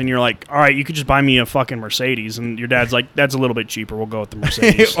 $48,000," and you're like, "All right, you could just buy me a fucking Mercedes," and your dad's like, "That's a little bit cheaper. We'll go with the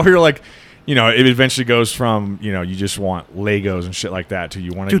Mercedes." Or you're like, you know, it eventually goes from, you know, you just want Legos and shit like that to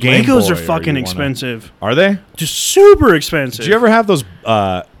you want a Game Boy. Legos are fucking expensive. Are they? Just super expensive. Did you ever have those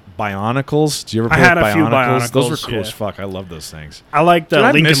Bionicles? Did you ever play with a few Bionicles? Those were cool as fuck. I love those things. I like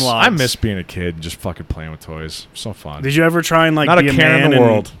the Lincoln Logs. I miss being a kid and just fucking playing with toys. So fun. Did you ever try and like not be a care in the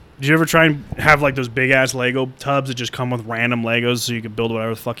world? Did you ever try and have like those big ass Lego tubs that just come with random Legos so you could build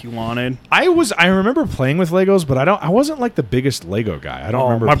whatever the fuck you wanted? I remember playing with Legos, but I wasn't like the biggest Lego guy. I don't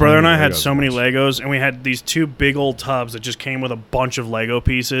remember. My brother and I had so many Legos, and we had these 2 big old tubs that just came with a bunch of Lego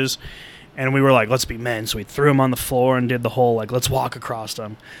pieces. And we were like, "Let's be men." So we threw them on the floor and did the whole, like, let's walk across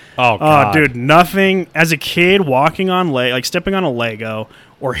them. Oh, God. Dude, nothing. As a kid, walking on, like, stepping on a Lego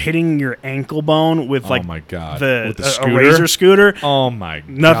or hitting your ankle bone with, like, oh my God. the Razor scooter. Oh, my God.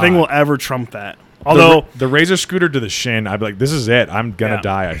 Nothing will ever trump that. Although the Razor scooter to the shin, I'd be like, this is it. I'm going to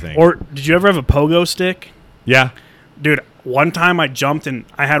die, I think. Or did you ever have a pogo stick? Yeah. Dude, one time I jumped and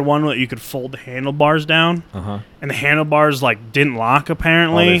I had one that you could fold the handlebars down, and the handlebars like didn't lock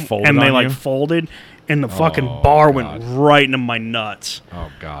apparently, they folded, and the fucking bar went right into my nuts.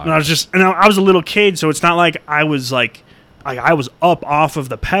 Oh God! And I was a little kid, so it's not like I was like I was up off of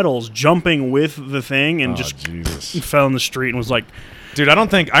the pedals, jumping with the thing, and fell in the street and was like, dude,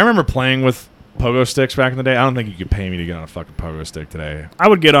 I remember playing with pogo sticks back in the day. I don't think you could pay me to get on a fucking pogo stick today. I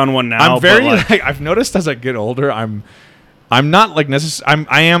would get on one now. I'm very I've noticed as I get older, I'm not like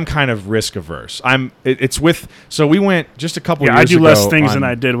I am kind of risk averse. So we went just a couple years ago. I do less things than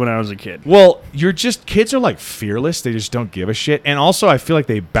I did when I was a kid. Well, kids are like fearless. They just don't give a shit. And also I feel like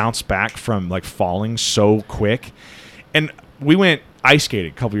they bounce back from like falling so quick. And we went ice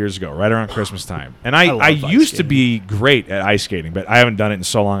skating a couple years ago, right around Christmas time. And I used to be great at ice skating, but I haven't done it in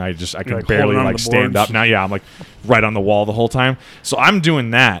so long. I can like barely like stand up now. Yeah, I'm like right on the wall the whole time. So I'm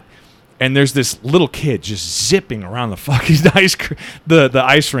doing that. And there's this little kid just zipping around the fucking the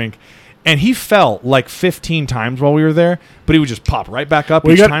ice rink. And he fell like 15 times while we were there, but he would just pop right back up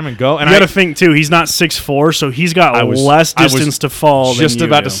each time and go. And you got to think, too, he's not 6'4", so he's got less distance to fall than you do. Just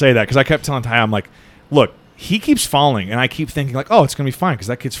about to say that, because I kept telling Ty, I'm like, look, he keeps falling, and I keep thinking, like, oh, it's going to be fine, because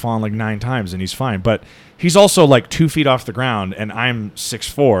that kid's fallen like 9 times, and he's fine. But he's also like 2 feet off the ground, and I'm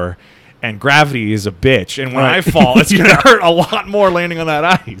 6'4", and gravity is a bitch. And when I fall, it's going to hurt a lot more landing on that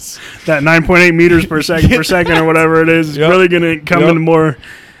ice. That 9.8 meters per second or whatever it is really going to come into more...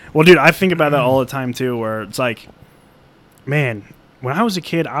 Well, dude, I think about that all the time, too, where it's like, man, when I was a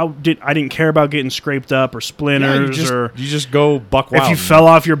kid, I didn't care about getting scraped up or splinters. You just go buck wild. If you fell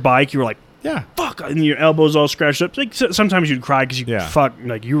off your bike, you were like, yeah, fuck, and your elbows all scratched up. Like, sometimes you'd cry because you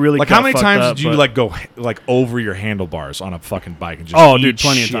you really like. How many times did you like go like over your handlebars on a fucking bike and just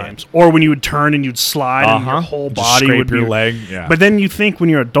plenty of times. Or when you would turn and you'd slide and your whole body scrape would your be leg. Yeah. But then you think when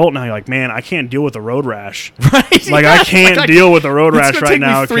you're an adult now, you're like, man, I can't deal with a road rash. Right? Like I can't deal with a road rash right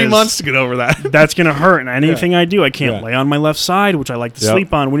now. It's gonna take me 3 months to get over that. That's gonna hurt. And anything I do, I can't lay on my left side, which I like to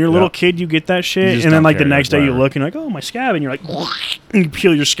sleep on. When you're a little kid, you get that shit, and then like the next day you look and you're like, oh, my scab, and you're like, and you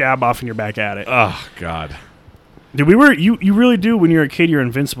peel your scab off and you're back at it. Oh God. Dude, you really do. When you're a kid, you're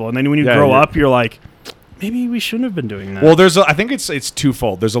invincible, and then when you grow up, you're like, maybe we shouldn't have been doing that. Well, I think it's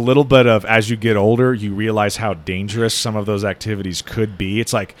twofold. There's a little bit of, as you get older, you realize how dangerous some of those activities could be.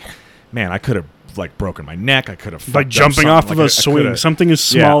 It's like, man, I could have like broken my neck. I could have like jumping off of a swing, something as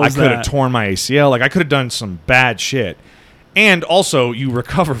small as that. I could have torn my ACL. Like I could have done some bad shit. And also, you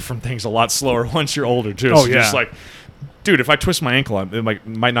recover from things a lot slower once you're older too. Oh so just like, dude, if I twist my ankle, it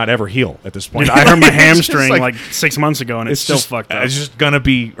might not ever heal at this point. Dude, I hurt my hamstring like 6 months ago, and it's still fucked up. It's just gonna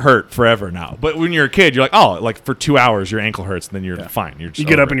be hurt forever now. But when you're a kid, you're like, oh, like for 2 hours, your ankle hurts, and then you're fine. You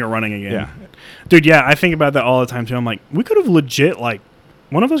get up and you're running again. Yeah, dude. Yeah, I think about that all the time too. I'm like, we could have legit like.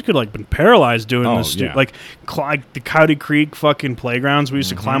 One of us could like been paralyzed doing this. Like the Coyote Creek fucking playgrounds. We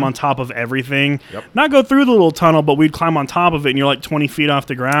used to climb on top of everything. Yep. Not go through the little tunnel, but we'd climb on top of it, and you're like 20 feet off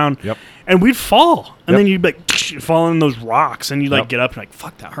the ground. Yep. And we'd fall, and then you'd like fall in those rocks, and you like get up and like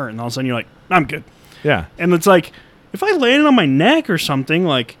fuck that hurt, and all of a sudden you're like I'm good. Yeah. And it's like if I landed on my neck or something,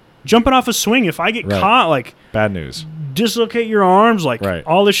 like jumping off a swing, if I get caught, like bad news. Dislocate your arms, like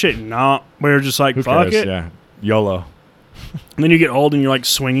all this shit. Nah, we're just like fuck it. Yeah. YOLO. And then you get old and you're like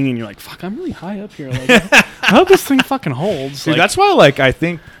swinging and you're like, fuck, I'm really high up here. Like, I hope this thing fucking holds. Dude, that's why, like, I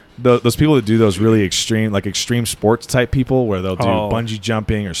think those people that do those really extreme sports type people where they'll do bungee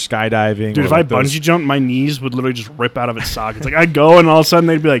jumping or skydiving. Dude, if I bungee jumped, my knees would literally just rip out of its sockets. Like, I'd go and all of a sudden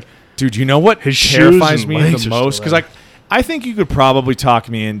they'd be like, dude, you know what terrifies me the most? Because, like, I think you could probably talk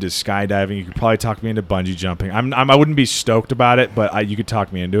me into skydiving. You could probably talk me into bungee jumping. I wouldn't be stoked about it, but you could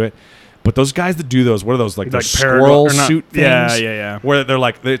talk me into it. But those guys that do those, what are those like squirrel suit things? Yeah. Where they're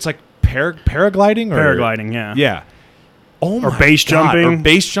like, it's like paragliding or paragliding, yeah. Oh my or base God. jumping. Or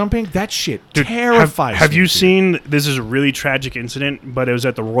base jumping. That shit terrifies me. Have you seen? This is a really tragic incident, but it was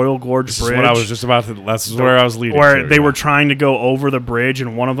at the Royal Gorge Bridge. What I was just about to. That's where I was leading. Where they were trying to go over the bridge,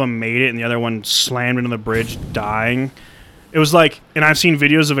 and one of them made it, and the other one slammed into the bridge, dying. It was like, and I've seen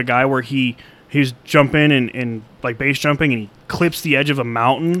videos of a guy where he's jumping and like base jumping, and he clips the edge of a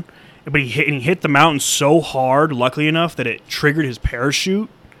mountain. But he hit the mountain so hard, luckily enough, that it triggered his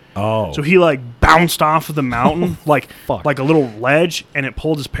parachute. Oh. So he like bounced off of the mountain like a little ledge, and it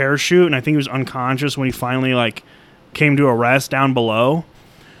pulled his parachute, and I think he was unconscious when he finally like came to a rest down below.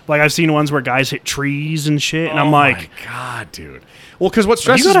 Like I've seen ones where guys hit trees and shit, and I'm like, oh my God, dude. Well, because what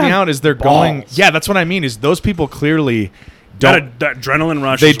stresses me out is they're going. Yeah, that's what I mean. Is those people clearly. That adrenaline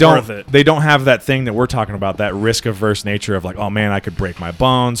rush is worth it. They don't have that thing that we're talking about, that risk-averse nature of like, oh, man, I could break my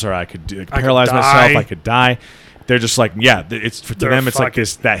bones or I could paralyze myself, I could die. They're just like, yeah, to them, it's like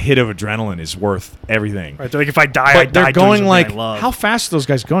that hit of adrenaline is worth everything. Right, they're like, if I die, I die. They're going like, how fast are those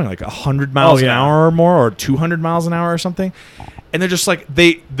guys going? Like 100 miles an hour or more, or 200 miles an hour or something? And they're just like,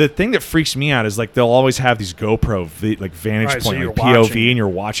 the thing that freaks me out is like they'll always have these GoPro vantage point, like POV, and you're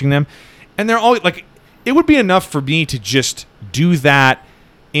watching them. And they're always like, it would be enough for me to just do that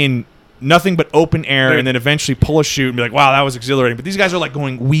in nothing but open air and then eventually pull a chute and be like, wow, that was exhilarating. But these guys are like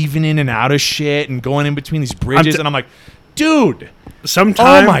weaving in and out of shit and going in between these bridges. And I'm like, dude,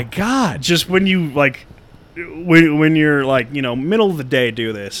 sometimes, oh my God. Just when you like, when you're like, middle of the day,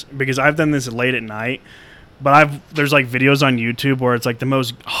 do this, because I've done this late at night. But there's like videos on YouTube where it's like the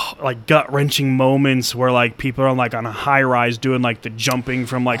most like gut wrenching moments where like people are like on a high rise doing like the jumping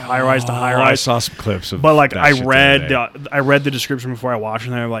from like high rise to high rise. I saw some clips of. But like I read the description before I watched,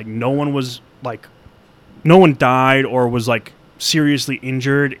 and they're like no one died or was like seriously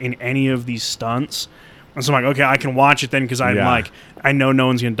injured in any of these stunts. And so I'm like, okay, I can watch it then because I'm like I know no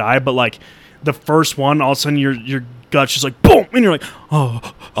one's gonna die. But like the first one, all of a sudden you're guts just like boom, and you're like,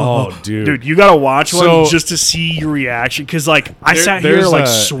 oh, dude, you gotta watch one just to see your reaction. Because like I sat here like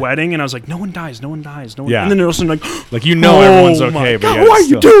sweating, and I was like, no one dies. Yeah. And then all of a sudden like everyone's okay, but why are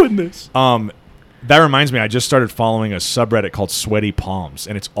you doing this? That reminds me, I just started following a subreddit called Sweaty Palms,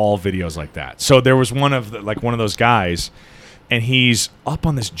 and it's all videos like that. So there was one of those guys, and he's up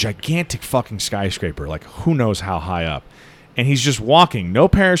on this gigantic fucking skyscraper, like who knows how high up, and he's just walking, no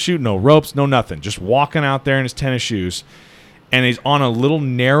parachute, no ropes, no nothing, just walking out there in his tennis shoes, and he's on a little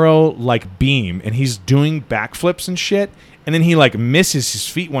narrow like beam, and he's doing backflips and shit. And then he like misses his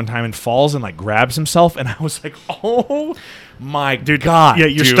feet one time and falls and like grabs himself. And I was like, oh my God. Yeah,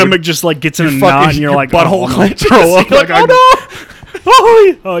 your stomach just like gets in a knot and you're like, butthole clenches. Like, oh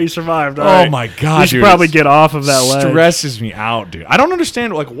no. Oh, you survived. All right. My God, you should probably get off of that ledge. Stresses me out, dude. I don't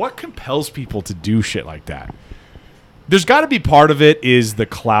understand like what compels people to do shit like that. There's got to be part of it is the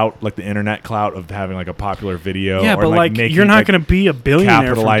clout, like the internet clout of having like a popular video. Yeah, or, but like you're not going to be a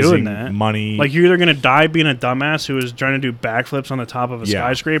billionaire for doing that. Money. Like you're either going to die being a dumbass who is trying to do backflips on the top of a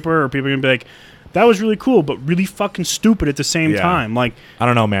skyscraper, or people are going to be like, that was really cool, but really fucking stupid at the same time. Like I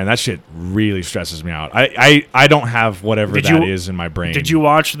don't know, man. That shit really stresses me out. I don't have whatever is in my brain. Did you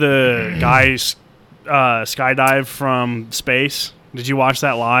watch the guys skydive from space? Did you watch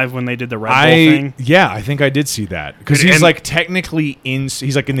that live when they did the Red Bull thing? Yeah, I think I did see that because he's like technically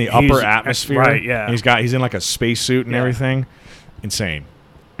he's like in the upper atmosphere, right? Yeah, and he's in like a spacesuit and everything. Insane.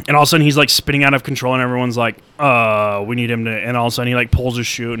 And all of a sudden he's like spinning out of control, and everyone's like, we need him to. And all of a sudden he like pulls his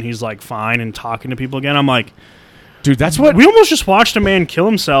chute, and he's like fine and talking to people again. I'm like, dude, that's what we almost just watched a man kill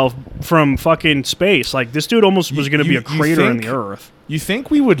himself from fucking space. Like this dude almost was going to be a crater in the earth. You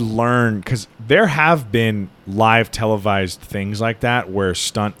think we would learn, because there have been live televised things like that where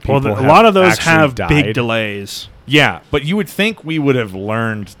stunt people a lot of those have big delays. Yeah, but you would think we would have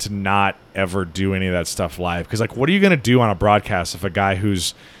learned to not ever do any of that stuff live. Because like, what are you going to do on a broadcast if a guy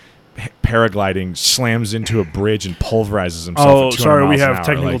who's paragliding slams into a bridge and pulverizes himself? Oh, sorry, we have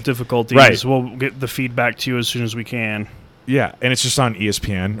technical difficulties. Right. We'll get the feedback to you as soon as we can. Yeah, and it's just on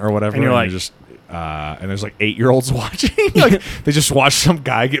ESPN or whatever. And you're like, and there's like 8-year-olds watching. Like they just watch some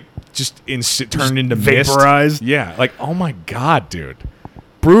guy get turned into vaporized. Mist. Yeah, like oh my God, dude,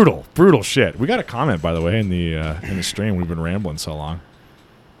 brutal shit. We got a comment by the way in the stream. We've been rambling so long.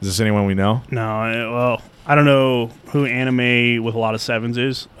 Is this anyone we know? No, well, I don't know who Anime with a lot of sevens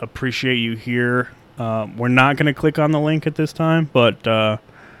is. Appreciate you here. We're not going to click on the link at this time, but.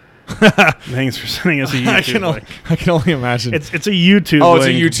 Thanks for sending us a YouTube link. I can only imagine. It's a YouTube link. Oh, it's a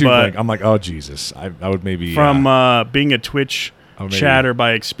YouTube link. I'm like, oh, Jesus. I would maybe... From being a Twitch chatter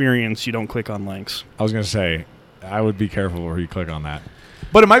by experience, you don't click on links. I was going to say, I would be careful where you click on that.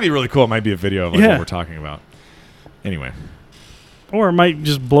 But it might be really cool. It might be a video of what we're talking about. Anyway. Or it might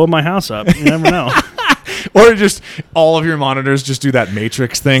just blow my house up. You never know. Or just all of your monitors just do that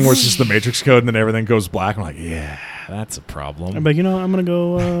Matrix thing where it's just the Matrix code and then everything goes black. I'm like, yeah, that's a problem. I'm like, I'm gonna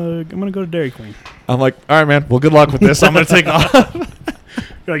go to Dairy Queen. I'm like, all right, man. Well, good luck with this. I'm gonna take off.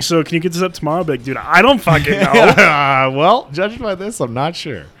 You're like, so can you get this up tomorrow? I'm like, dude, I don't fucking know. Well, judging by this, I'm not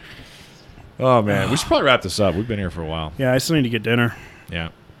sure. Oh man, we should probably wrap this up. We've been here for a while. Yeah, I still need to get dinner. Yeah.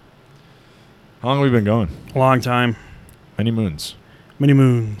 How long have we been going? A long time. Many moons.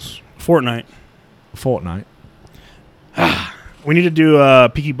 Fortnite. We need to do a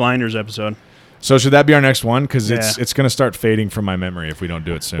Peaky Blinders episode. So should that be our next one? Because it's going to start fading from my memory if we don't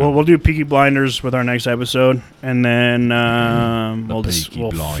do it soon. Well, we'll do Peaky Blinders with our next episode, and then we'll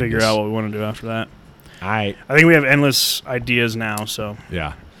figure out what we want to do after that. I think we have endless ideas now. So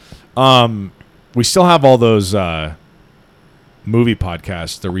yeah, we still have all those movie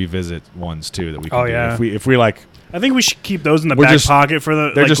podcasts, the revisit ones too that we can do. Yeah. If we like. I think we should keep those in the back pocket for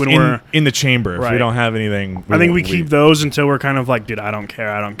the. They're just when in the chamber. Right. If we don't have anything, I think we keep those until we're kind of like, dude, I don't care,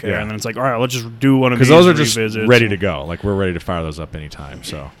 yeah. And then it's like, all right, let's just do one of these. Because those are just ready to go. Like we're ready to fire those up anytime.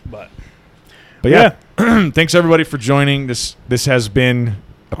 So, but yeah, thanks everybody for joining. This has been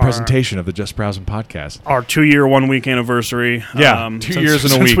a presentation of the Just Browsing podcast. Our 2-year 1-week anniversary. Yeah, 2 years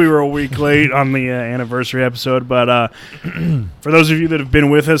in a week. Since we were a week late on the anniversary episode. But for those of you that have been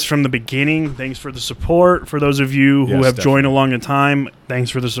with us from the beginning, thanks for the support. For those of you who have joined along the time,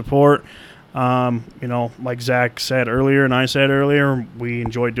 thanks for the support. Like Zach said earlier and I said earlier, we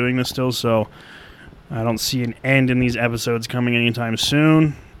enjoy doing this still. So I don't see an end in these episodes coming anytime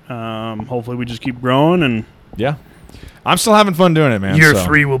soon. Hopefully we just keep growing and... Yeah. I'm still having fun doing it, man. Year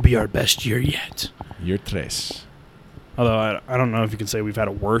 3 will be our best year yet. Year 3. Although I don't know if you can say we've had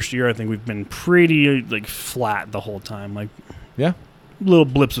a worse year. I think we've been pretty flat the whole time. Little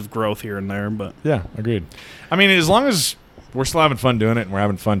blips of growth here and there, but yeah, agreed. I mean, as long as we're still having fun doing it and we're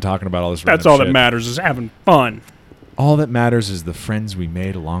having fun talking about all this. That's all that matters is having fun. all that matters is the friends we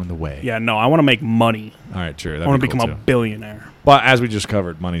made along the way. Yeah, no, I want to make money. All right, sure. I want to become a billionaire. But as we just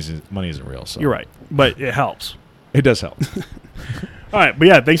covered, money isn't real. So you're right, but it helps. It does help. All right, but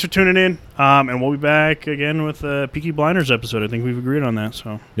yeah, thanks for tuning in, and we'll be back again with a Peaky Blinders episode. I think we've agreed on that.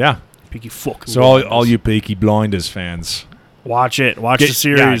 So yeah, Peaky fuck. So all you Peaky Blinders fans, watch it. Watch the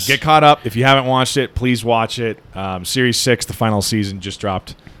series. Get caught up. If you haven't watched it, please watch it. Series 6, the final season, just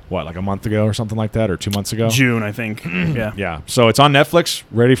dropped. What, like a month ago or something like that, or 2 months ago? June, I think. Yeah. Yeah. So it's on Netflix,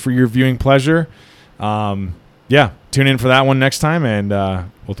 ready for your viewing pleasure. Yeah. Tune in for that one next time, and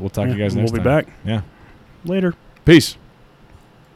we'll talk to you guys next time. We'll be back. Yeah. Later. Peace.